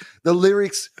go, the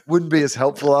lyrics wouldn't be as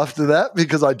helpful after that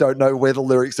because I don't know where the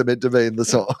lyrics are meant to be in the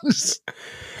songs.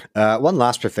 One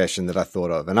last profession that I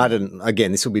thought of, and I didn't,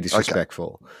 again, this will be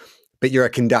disrespectful, but you're a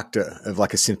conductor of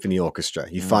like a symphony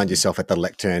orchestra. You find yourself at the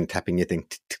lectern tapping your thing.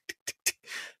 Tick, tick, tick, tick, tick.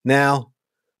 Now,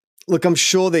 look, I'm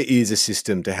sure there is a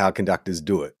system to how conductors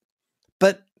do it,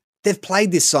 but they've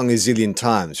played this song a zillion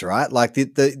times, right? Like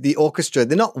the orchestra,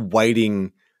 they're not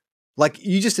waiting. Like,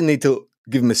 you just need to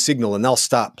give them a signal and they'll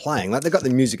start playing. Like, they've got the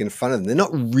music in front of them. They're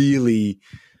not really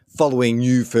following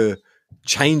you for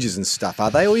changes and stuff,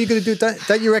 are they? All you're going to do,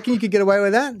 don't you reckon you could get away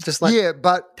with that? Just like, yeah,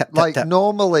 but tap, tap, like tap.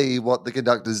 Normally what the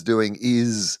conductor's doing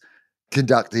is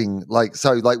conducting, like,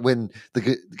 so like when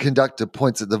the conductor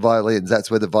points at the violins, that's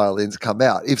where the violins come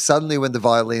out. If suddenly when the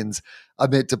violins are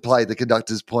meant to play, the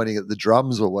conductor's pointing at the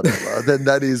drums or whatever, then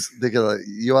that is, they're going to,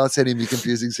 you are sending me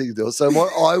confusing signals. So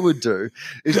what I would do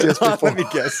is just before, let me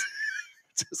guess.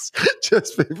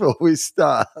 Just before we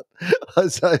start, I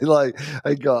say like,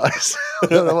 hey guys, I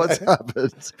don't know what's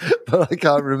happened, but I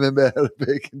can't remember how to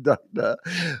be a conductor.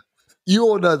 You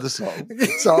all know the song.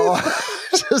 So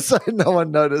just so no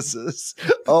one notices,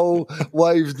 I'll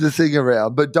wave the thing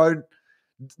around, but don't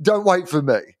wait for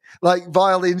me. Like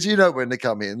violins, you know when to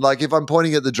come in. Like if I'm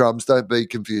pointing at the drums, don't be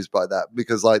confused by that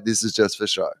because like this is just for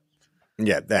show.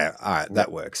 Yeah, there. All right,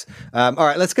 that works. All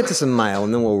right, let's get to some mail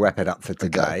and then we'll wrap it up for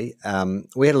today. Okay.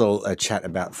 We had a little chat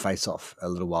about Face Off a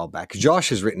little while back. Josh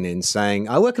has written in saying,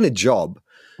 I work in a job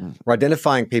where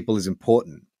identifying people is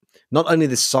important. Not only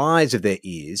the size of their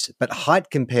ears, but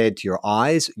height compared to your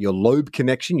eyes, your lobe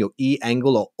connection, your ear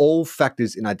angle are all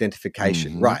factors in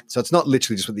identification. Mm-hmm. Right. So it's not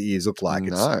literally just what the ears look like.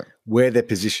 It's where they're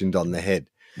positioned on the head.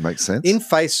 Makes sense. In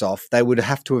Face Off, they would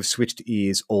have to have switched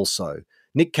ears also.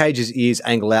 Nick Cage's ears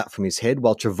angle out from his head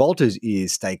while Travolta's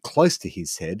ears stay close to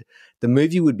his head. The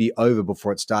movie would be over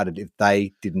before it started if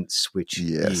they didn't switch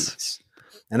ears.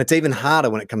 And it's even harder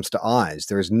when it comes to eyes.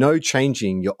 There is no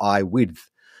changing your eye width.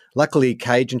 Luckily,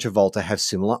 Cage and Travolta have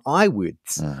similar eye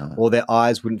widths, or their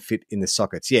eyes wouldn't fit in the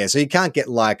sockets. Yeah, so you can't get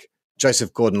like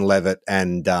Joseph Gordon-Levitt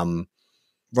and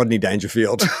Rodney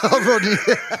Dangerfield.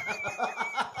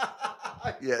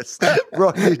 Yes,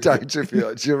 Rodney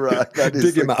Dangerfield. You're right. That is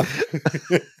dig him up.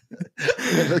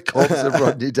 The corpse of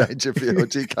Rodney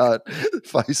Dangerfield. You can't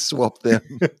face swap them.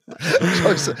 But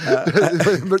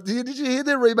did you hear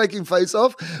they're remaking Face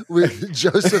Off with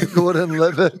Joseph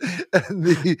Gordon-Levitt and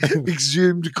the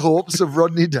exhumed corpse of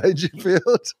Rodney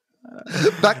Dangerfield?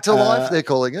 Back to life, they're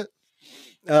calling it.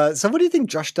 So what do you think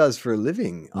Josh does for a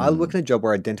living? I work in a job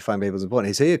where identifying people is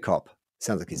important. Is he a cop?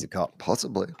 Sounds like he's a cop.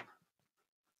 Possibly.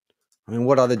 I mean,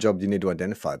 what other job do you need to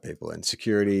identify people in?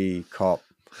 Security, cop?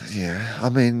 Yeah, I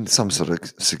mean, some sort of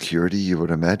security, you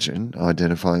would imagine,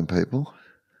 identifying people.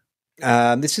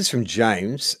 This is from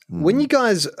James. When you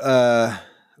guys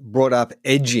brought up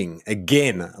edging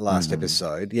again last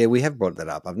episode, yeah, we have brought that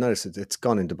up. I've noticed it's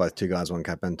gone into both Two Guys, One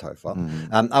Cup and TOFOP.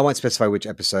 I won't specify which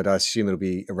episode. I assume it'll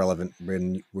be irrelevant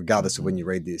regardless of when you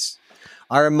read this.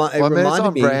 It's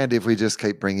on brand if we just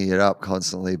keep bringing it up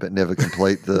constantly but never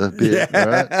complete the bit,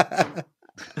 right?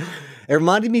 It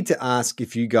reminded me to ask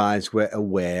if you guys were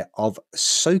aware of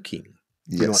soaking.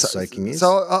 You know what soaking is?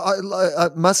 So I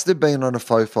must have been on a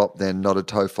FOFOP then, not a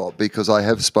TOFOP, because I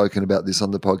have spoken about this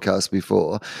on the podcast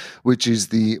before, which is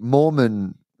the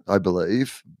Mormon, I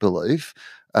believe, belief.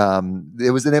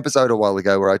 There was an episode a while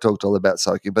ago where I talked all about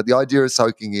soaking, but the idea of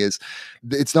soaking is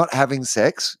it's not having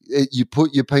sex. You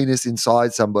put your penis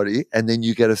inside somebody and then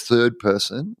you get a third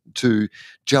person to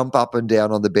jump up and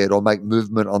down on the bed or make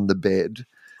movement on the bed.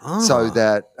 So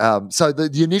that so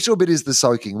the initial bit is the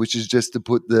soaking, which is just to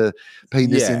put the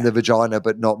penis in the vagina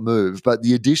but not move. But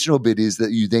the additional bit is that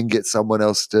you then get someone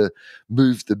else to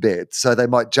move the bed. So they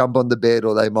might jump on the bed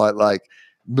or they might like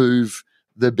move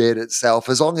the bed itself,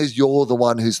 as long as you're the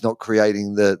one who's not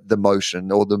creating the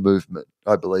motion or the movement,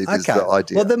 I believe is the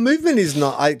idea. Well, the movement is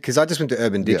not, because I just went to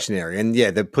Urban Dictionary and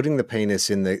they're putting the penis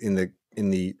in the I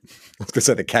was going to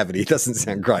say the cavity. It doesn't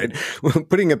sound great.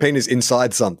 Putting a penis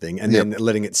inside something and then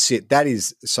letting it sit, that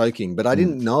is soaking. But I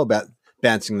didn't know about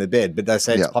bouncing the bed, but they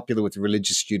say it's popular with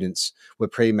religious students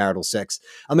with premarital sex.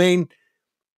 I mean,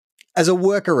 as a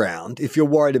workaround, if you're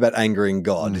worried about angering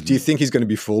God, do you think he's going to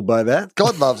be fooled by that?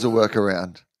 God loves a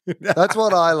workaround. That's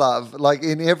what I love. Like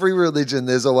in every religion,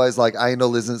 there's always like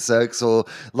anal isn't sex or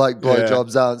like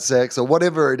blowjobs aren't sex or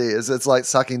whatever it is. It's like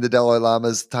sucking the Dalai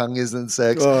Lama's tongue isn't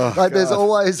sex. Oh, like there's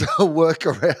always a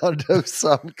workaround of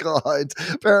some kind.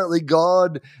 Apparently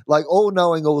God, like all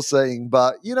knowing, all seeing,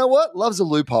 but you know what? Loves a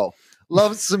loophole.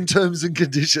 Loves some terms and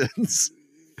conditions.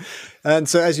 And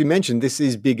so as you mentioned, this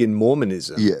is big in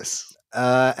Mormonism. Yes.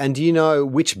 And do you know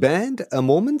which band are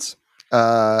Mormons?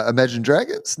 Imagine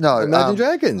Dragons? No. Imagine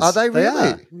Dragons. Are they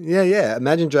really? Yeah.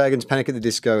 Imagine Dragons, Panic at the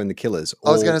Disco, and the Killers.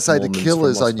 I was going to say Mormons the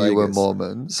Killers from I Las knew were Vegas.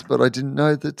 Mormons, but I didn't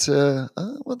know that.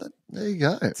 There you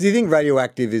go. Do you think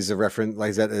Radioactive is a reference? Like,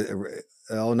 is that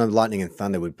Lightning and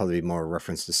Thunder would probably be more a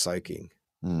reference to soaking.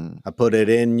 I put it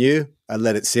in you. I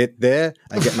let it sit there.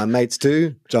 I get my mates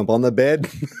to jump on the bed.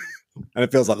 And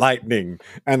it feels like lightning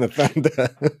and the thunder.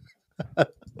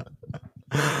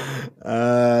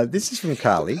 This is from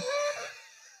Carly.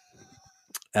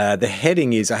 The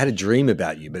heading is, I had a dream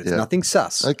about you, but it's nothing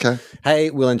sus. Okay.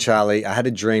 Hey, Will and Charlie, I had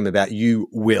a dream about you,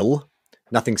 Will.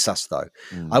 Nothing sus, though.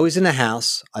 I was in a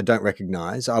house I don't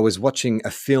recognize. I was watching a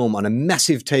film on a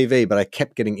massive TV, but I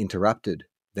kept getting interrupted.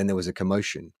 Then there was a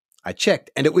commotion. I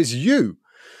checked, and it was you.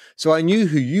 So I knew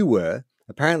who you were.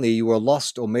 Apparently, you were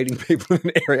lost or meeting people in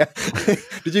an area.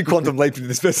 Did you quantum leap into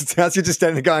this person's house? You're just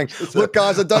standing there going, look,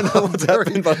 guys, I don't know what's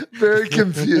happening. But very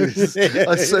confused.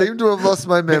 I seem to have lost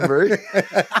my memory.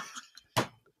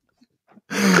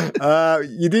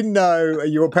 You didn't know.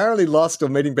 You were apparently lost or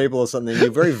meeting people or something. You're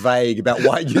very vague about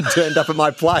why you turned up at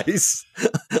my place.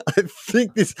 I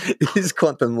think this is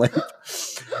quantum leap.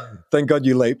 Thank God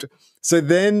you leaped. So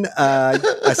then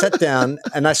I sat down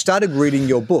and I started reading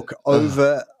your book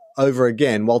over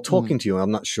again while talking to you.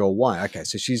 I'm not sure why. Okay,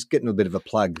 so she's getting a bit of a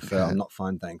plug for I'm not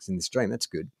fine, thanks, in this dream. That's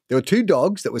good. There were two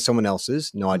dogs that were someone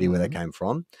else's. No idea where they came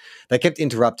from. They kept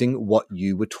interrupting what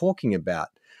you were talking about.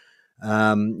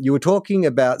 You were talking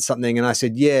about something and I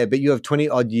said, yeah, but you have 20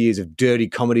 odd years of dirty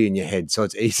comedy in your head, so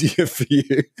it's easier for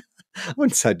you. I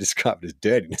wouldn't say describe it as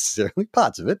dirty necessarily,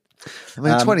 parts of it. I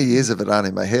mean, 20 years of it aren't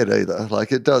in my head either.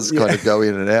 Like it does kind of go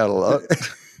in and out a lot.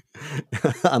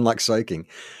 Unlike soaking.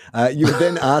 You were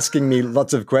then asking me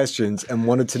lots of questions and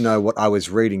wanted to know what I was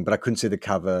reading, but I couldn't see the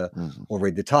cover or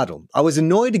read the title. I was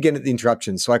annoyed again at the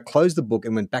interruptions, so I closed the book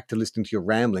and went back to listening to your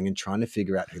rambling and trying to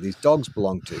figure out who these dogs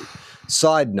belong to.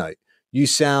 Side note, you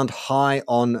sound high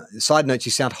on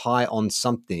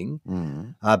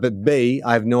something, but B,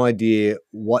 I have no idea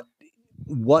what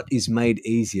is made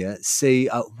easier. C,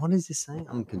 what is this saying?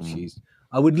 I'm confused.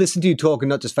 I would listen to you talk and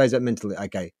not just phase out mentally.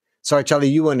 Okay. Sorry, Charlie,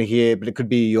 you weren't here, but it could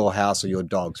be your house or your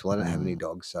dogs. Well, I don't have any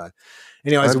dogs. So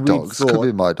anyways, I have dogs. Could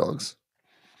be my dogs.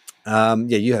 Yeah,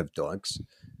 you have dogs.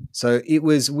 So it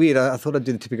was weird. I thought I'd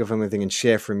do the typical family thing and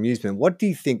share for amusement. What do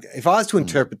you think, if I was to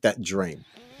interpret that dream?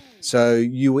 So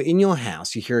you were in your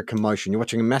house, you hear a commotion, you're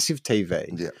watching a massive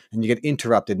TV and you get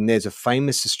interrupted and there's a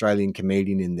famous Australian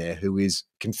comedian in there who is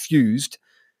confused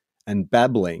and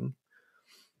babbling.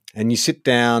 And you sit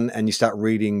down and you start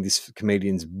reading this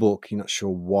comedian's book. You're not sure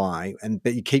why,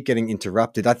 but you keep getting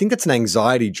interrupted. I think that's an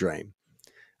anxiety dream.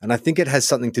 And I think it has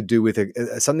something to do with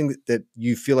something that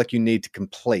you feel like you need to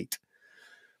complete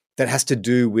that has to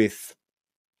do with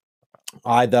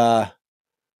either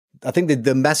 – I think that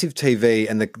the massive TV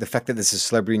and the fact that there's a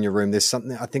celebrity in your room, there's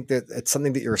something – I think that it's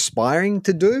something that you're aspiring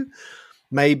to do.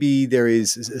 Maybe there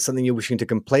is something you're wishing to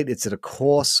complete. It's at a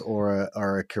course or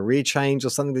a career change or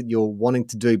something that you're wanting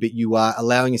to do, but you are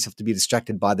allowing yourself to be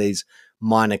distracted by these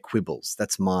minor quibbles.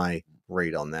 That's my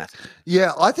read on that.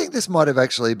 Yeah, I think this might have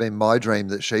actually been my dream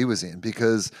that she was in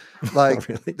because, like,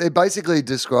 Really? it basically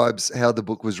describes how the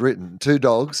book was written. Two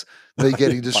dogs, me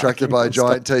getting distracted by a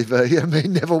giant TV and me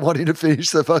never wanting to finish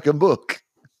the fucking book.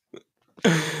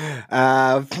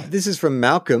 This is from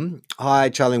Malcolm. Hi,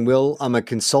 Charlie and Will. I'm a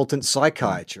consultant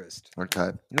psychiatrist.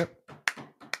 Okay. Yep.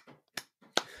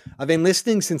 I've been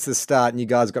listening since the start, and you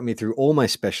guys got me through all my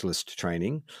specialist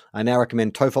training. I now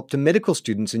recommend TOFOP to medical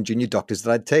students and junior doctors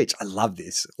that I teach. I love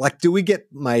this. Like, do we get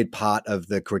made part of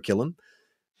the curriculum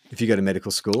if you go to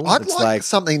medical school? I'd like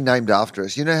something named after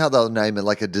us. You know how they'll name it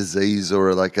like a disease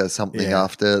or like a something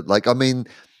after? Like, I mean,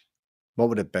 what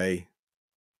would it be?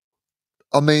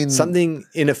 I mean, something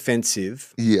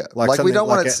inoffensive. Yeah. Like we don't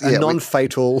want a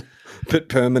non-fatal but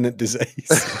permanent disease.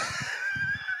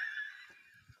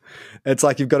 It's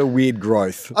like you've got a weird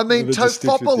growth. I mean,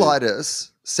 tofopolitis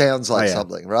sounds like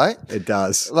something, right? It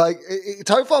does. Like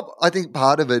TOFOP, I think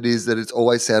part of it is that it's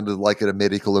always sounded like a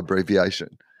medical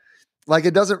abbreviation. Like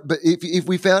it doesn't, but if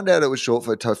we found out it was short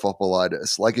for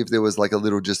tofopolitis, like if there was like a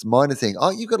little just minor thing,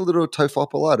 oh, you've got a little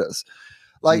tofopolitis.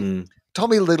 Like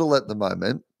Tommy Little at the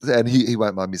moment, and he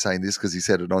won't mind me saying this because he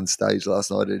said it on stage last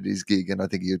night at his gig, and I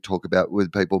think he'll talk about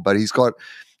with people, but he's got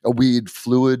a weird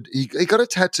fluid. He got a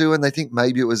tattoo, and they think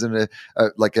maybe it was a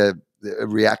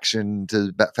reaction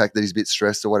to the fact that he's a bit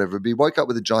stressed or whatever. But he woke up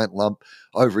with a giant lump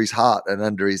over his heart and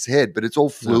under his head, but it's all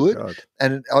fluid. Oh,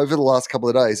 and over the last couple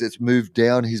of days, it's moved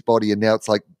down his body, and now it's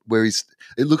like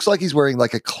it looks like he's wearing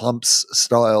like a clumps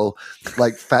style,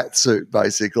 like fat suit,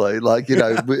 basically. Like, you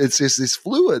know, it's just this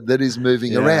fluid that is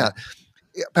moving around.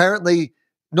 Apparently,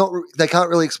 they can't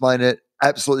really explain it.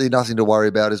 Absolutely nothing to worry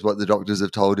about is what the doctors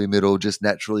have told him. It'll just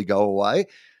naturally go away.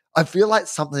 I feel like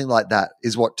something like that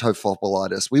is what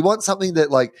tofopolitis. We want something that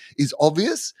like is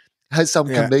obvious, has some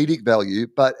comedic value,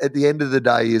 but at the end of the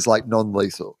day is like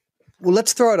non-lethal. Well,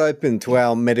 let's throw it open to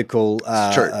our medical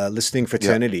listening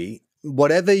fraternity. Yeah.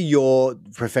 Whatever your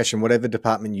profession, whatever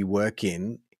department you work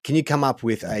in, can you come up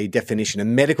with a definition, a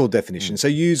medical definition? So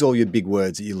use all your big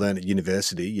words that you learn at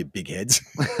university, your big heads,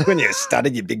 when you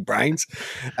studied your big brains,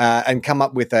 and come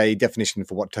up with a definition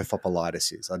for what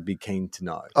tofopolitis is. I'd be keen to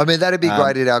know. I mean, that'd be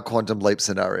great in our quantum leap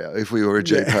scenario if we were a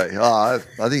GP. Yeah.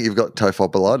 I think you've got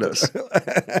tofopolitis.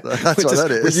 That's what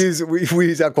that is. We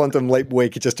use our quantum leap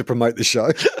week just to promote the show.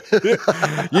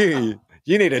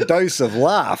 You need a dose of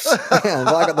laughs. I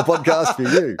got the podcast for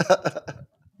you.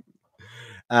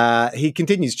 He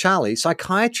continues, Charlie,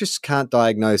 psychiatrists can't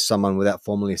diagnose someone without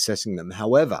formally assessing them.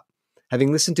 However,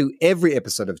 having listened to every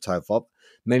episode of TOFOP,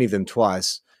 many of them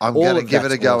twice, I'm going to give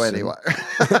it a go anyway.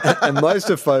 And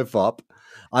most of FOFOP,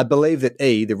 I believe that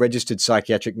E, the registered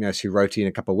psychiatric nurse who wrote in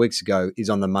a couple of weeks ago, is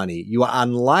on the money. You are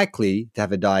unlikely to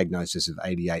have a diagnosis of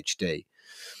ADHD.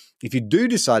 If you do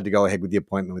decide to go ahead with the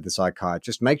appointment with the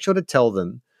psychiatrist, make sure to tell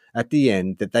them at the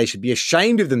end that they should be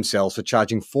ashamed of themselves for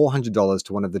charging $400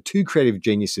 to one of the two creative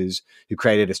geniuses who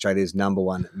created Australia's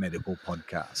 #1 medical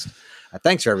podcast.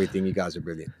 Thanks for everything. You guys are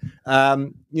brilliant.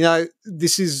 You know,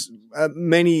 this is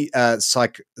many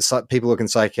people who are in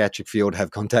psychiatric field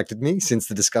have contacted me since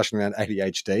the discussion around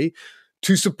ADHD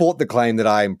to support the claim that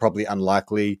I am probably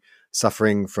unlikely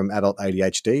suffering from adult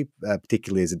ADHD,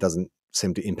 particularly as it doesn't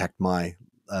seem to impact my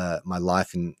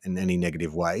life in any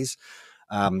negative ways.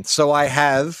 So I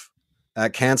have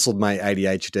cancelled my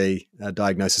ADHD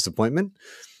diagnosis appointment.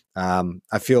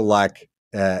 I feel like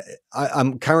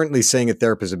I'm currently seeing a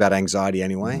therapist about anxiety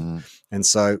anyway. And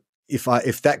so if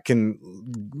that can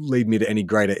lead me to any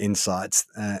greater insights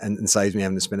and saves me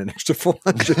having to spend an extra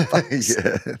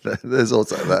 $400, yeah, there's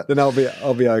also that. Then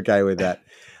I'll be okay with that.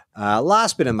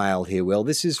 Last bit of mail here, Will.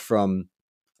 This is from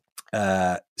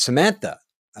Samantha.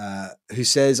 Who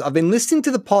says, I've been listening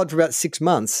to the pod for about 6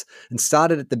 months and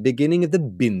started at the beginning of the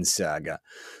bin saga.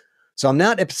 So I'm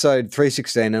now at episode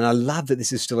 316, and I love that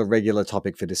this is still a regular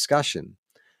topic for discussion.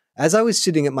 As I was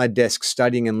sitting at my desk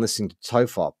studying and listening to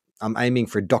TOFOP, I'm aiming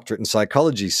for a doctorate in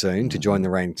psychology soon to join the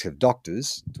ranks of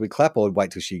doctors. Do we clap or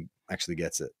wait till she actually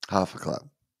gets it? Half a clap.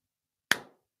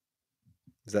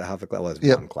 Is that half a clap? Well, it's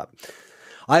one clap.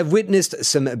 I've witnessed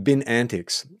some bin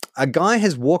antics. A guy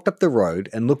has walked up the road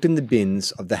and looked in the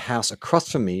bins of the house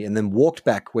across from me and then walked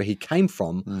back where he came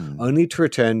from, only to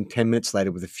return 10 minutes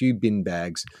later with a few bin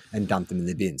bags and dump them in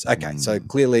the bins. Okay, so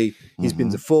clearly his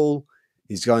bins are full.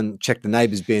 He's gone checked the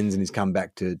neighbour's bins and he's come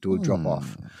back to do a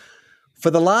drop-off. For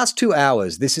the last 2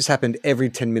 hours, this has happened every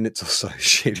 10 minutes or so.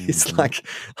 Shit, it's like,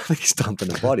 I think he's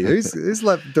dumping a body. Who's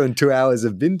like doing 2 hours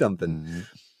of bin dumping?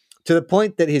 To the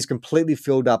point that he's completely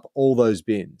filled up all those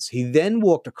bins. He then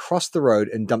walked across the road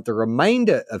and dumped the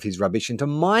remainder of his rubbish into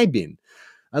my bin.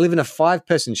 I live in a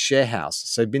 5-person share house,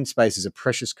 so bin space is a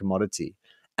precious commodity.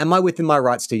 Am I within my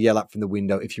rights to yell up from the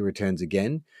window if he returns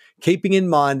again? Keeping in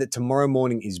mind that tomorrow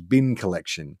morning is bin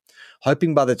collection.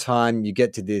 Hoping by the time you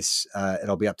get to this,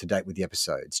 it'll be up to date with the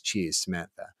episodes. Cheers,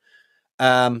 Samantha.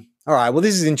 All right, well,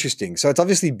 this is interesting. So it's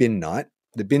obviously bin night.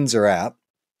 The bins are out.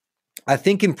 I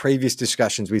think in previous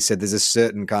discussions we said there's a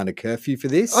certain kind of curfew for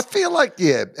this. I feel like,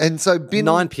 yeah. And so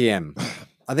 9 p.m.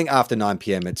 I think after 9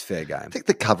 p.m. it's fair game. I think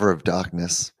the cover of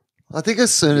darkness. I think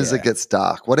as soon as it gets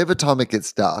dark, whatever time it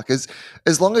gets dark,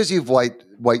 as long as you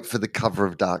wait for the cover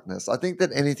of darkness, I think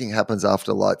that anything happens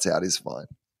after lights out is fine.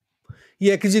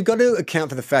 Yeah, because you've got to account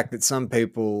for the fact that some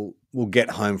people will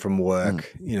get home from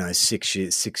work, 6,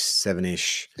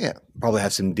 7-ish, probably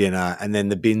have some dinner, and then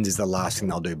the bins is the last thing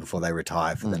they'll do before they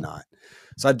retire for the night.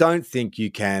 So I don't think you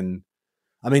can,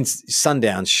 I mean,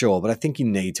 sundown, sure, but I think you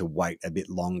need to wait a bit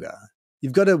longer.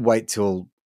 You've got to wait till,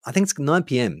 I think it's 9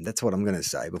 p.m. That's what I'm going to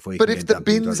say before you But can if get the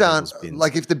bins aren't,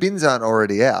 like if the bins aren't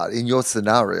already out, in your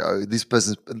scenario,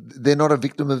 they're not a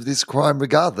victim of this crime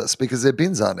regardless because their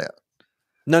bins aren't out.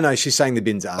 No, she's saying the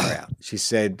bins are out. She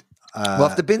said... well,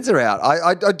 if the bins are out,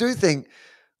 I do think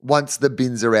once the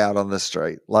bins are out on the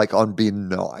street, like on bin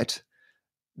night,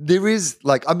 there is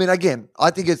like, I mean, again, I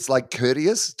think it's like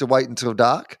courteous to wait until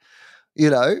dark,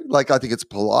 like I think it's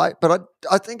polite, but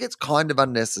I think it's kind of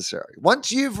unnecessary.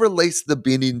 Once you've released the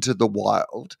bin into the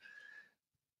wild,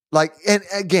 like, and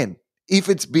again, if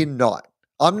it's bin night,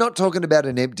 I'm not talking about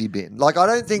an empty bin. Like, I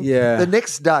don't think the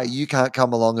next day you can't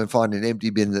come along and find an empty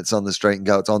bin that's on the street and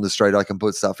go, it's on the street, I can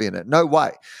put stuff in it. No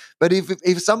way. But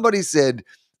if somebody said,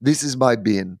 this is my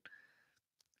bin,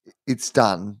 it's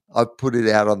done, I've put it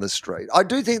out on the street. I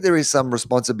do think there is some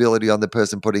responsibility on the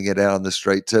person putting it out on the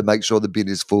street to make sure the bin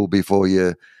is full before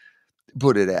you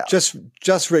put it out.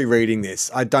 Just rereading this,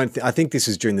 I think this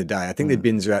is during the day. I think the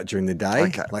bins are out during the day.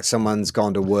 Okay. Like someone's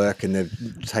gone to work and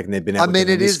they've taken their bin out. I mean,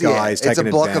 it is, guy is it's a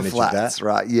taking block of advantage flats, that.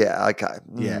 right? Yeah, okay.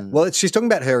 Yeah. Well, she's talking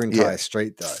about her entire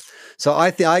street though. So I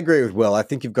agree with Will. I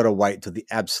think you've got to wait till the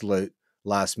absolute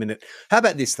last minute. How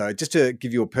about this though? Just to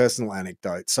give you a personal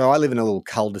anecdote. So I live in a little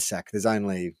cul-de-sac. There's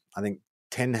only, I think,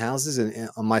 10 houses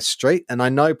on my street, and I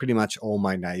know pretty much all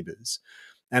my neighbours,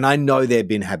 and I know their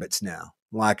bin habits now.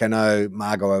 Like I know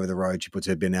Margot over the road, she puts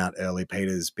her bin out early.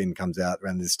 Peter's bin comes out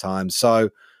around this time.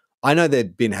 So I know their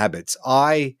bin habits.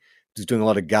 I was doing a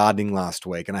lot of gardening last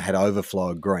week and I had overflow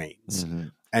of greens. Mm-hmm.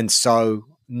 And so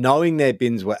knowing their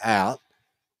bins were out,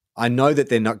 I know that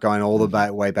they're not going all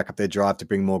the way back up their drive to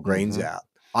bring more greens out.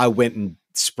 I went and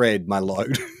spread my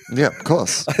load. Yeah, of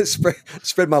course. I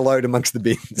spread my load amongst the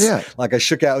bins. Yeah. Like I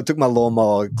took my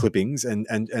lawnmower clippings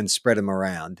and spread them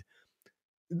around.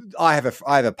 I have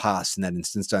a pass in that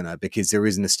instance, don't I? Because there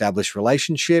is an established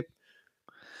relationship.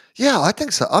 Yeah, I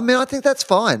think so. I mean, I think that's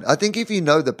fine. I think if you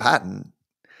know the pattern,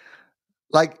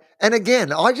 like, and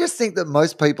again, I just think that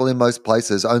most people in most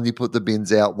places only put the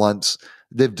bins out once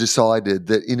they've decided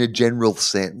that in a general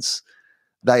sense,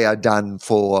 they are done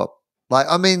for, like,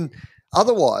 I mean,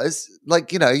 otherwise,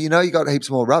 like, you got heaps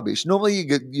more rubbish. Normally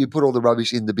you put all the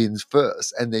rubbish in the bins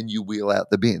first and then you wheel out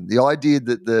the bin. The idea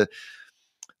that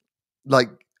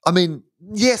I mean,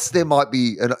 yes, there might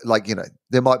be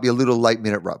there might be a little late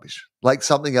minute rubbish, like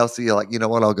something else that you're like, you know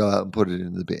what, I'll go out and put it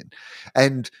in the bin.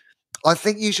 And I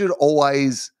think you should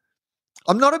always,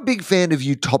 I'm not a big fan of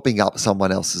you topping up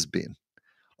someone else's bin.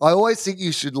 I always think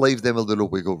you should leave them a little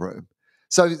wiggle room.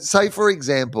 So say, for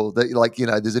example,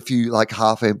 that there's a few like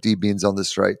half empty bins on the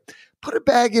street. Put a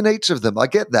bag in each of them. I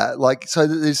get that. Like, so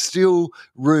that there's still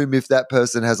room if that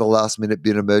person has a last minute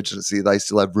bin emergency, they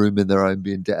still have room in their own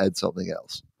bin to add something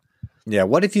else. Yeah.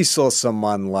 What if you saw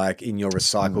someone like in your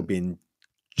recycle bin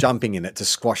jumping in it to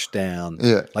squash down?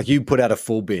 Yeah. Like you put out a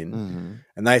full bin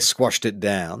and they squashed it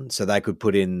down so they could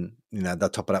put in, they'll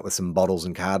top it up with some bottles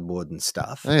and cardboard and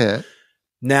stuff. Oh, yeah.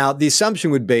 Now, the assumption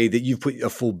would be that you've put a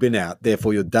full bin out,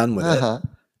 therefore you're done with it.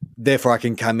 Therefore, I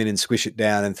can come in and squish it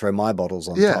down and throw my bottles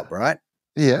on top, right?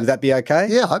 Yeah. Would that be okay?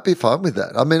 Yeah, I'd be fine with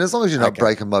that. I mean, as long as you're not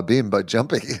breaking my bin by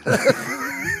jumping.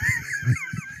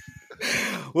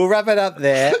 We'll wrap it up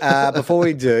there. Before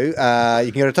we do, you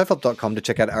can go to TOFOP.com to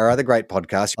check out our other great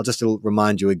podcasts. I'll just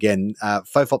remind you again,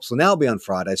 FOFOPs will now be on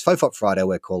Fridays. FOFOP Friday,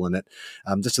 we're calling it,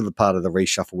 just as a part of the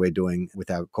reshuffle we're doing with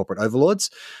our corporate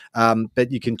overlords. But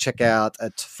you can check out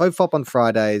at FOFOP on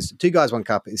Fridays. Two Guys, One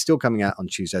Cup is still coming out on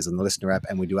Tuesdays on the Listener app,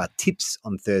 and we do our tips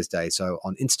on Thursday, so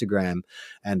on Instagram,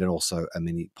 and then also a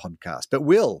mini podcast. But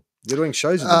Will, you're doing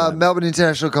shows at the moment. Melbourne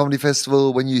International Comedy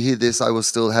Festival. When you hear this, I will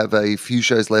still have a few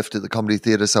shows left at the Comedy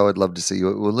Theatre, so I'd love to see you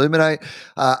at Illuminate.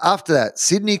 After that,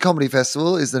 Sydney Comedy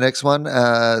Festival is the next one.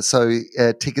 So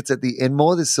tickets at the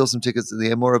Enmore. There's still some tickets at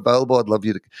the Enmore available. I'd love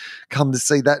you to come to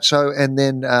see that show. And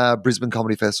then Brisbane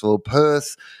Comedy Festival,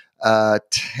 Perth,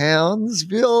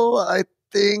 Townsville, I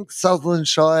think, Sutherland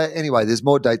Shire. Anyway, there's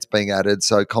more dates being added,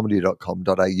 so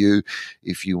comedy.com.au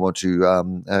if you want to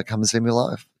come and see me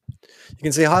live. You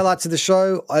can see highlights of the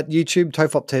show at YouTube,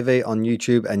 TOFOP TV on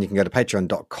YouTube, and you can go to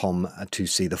patreon.com to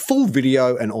see the full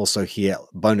video and also hear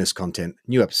bonus content,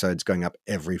 new episodes going up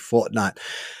every fortnight.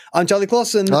 I'm Charlie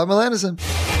Clausen. I'm Will Anderson.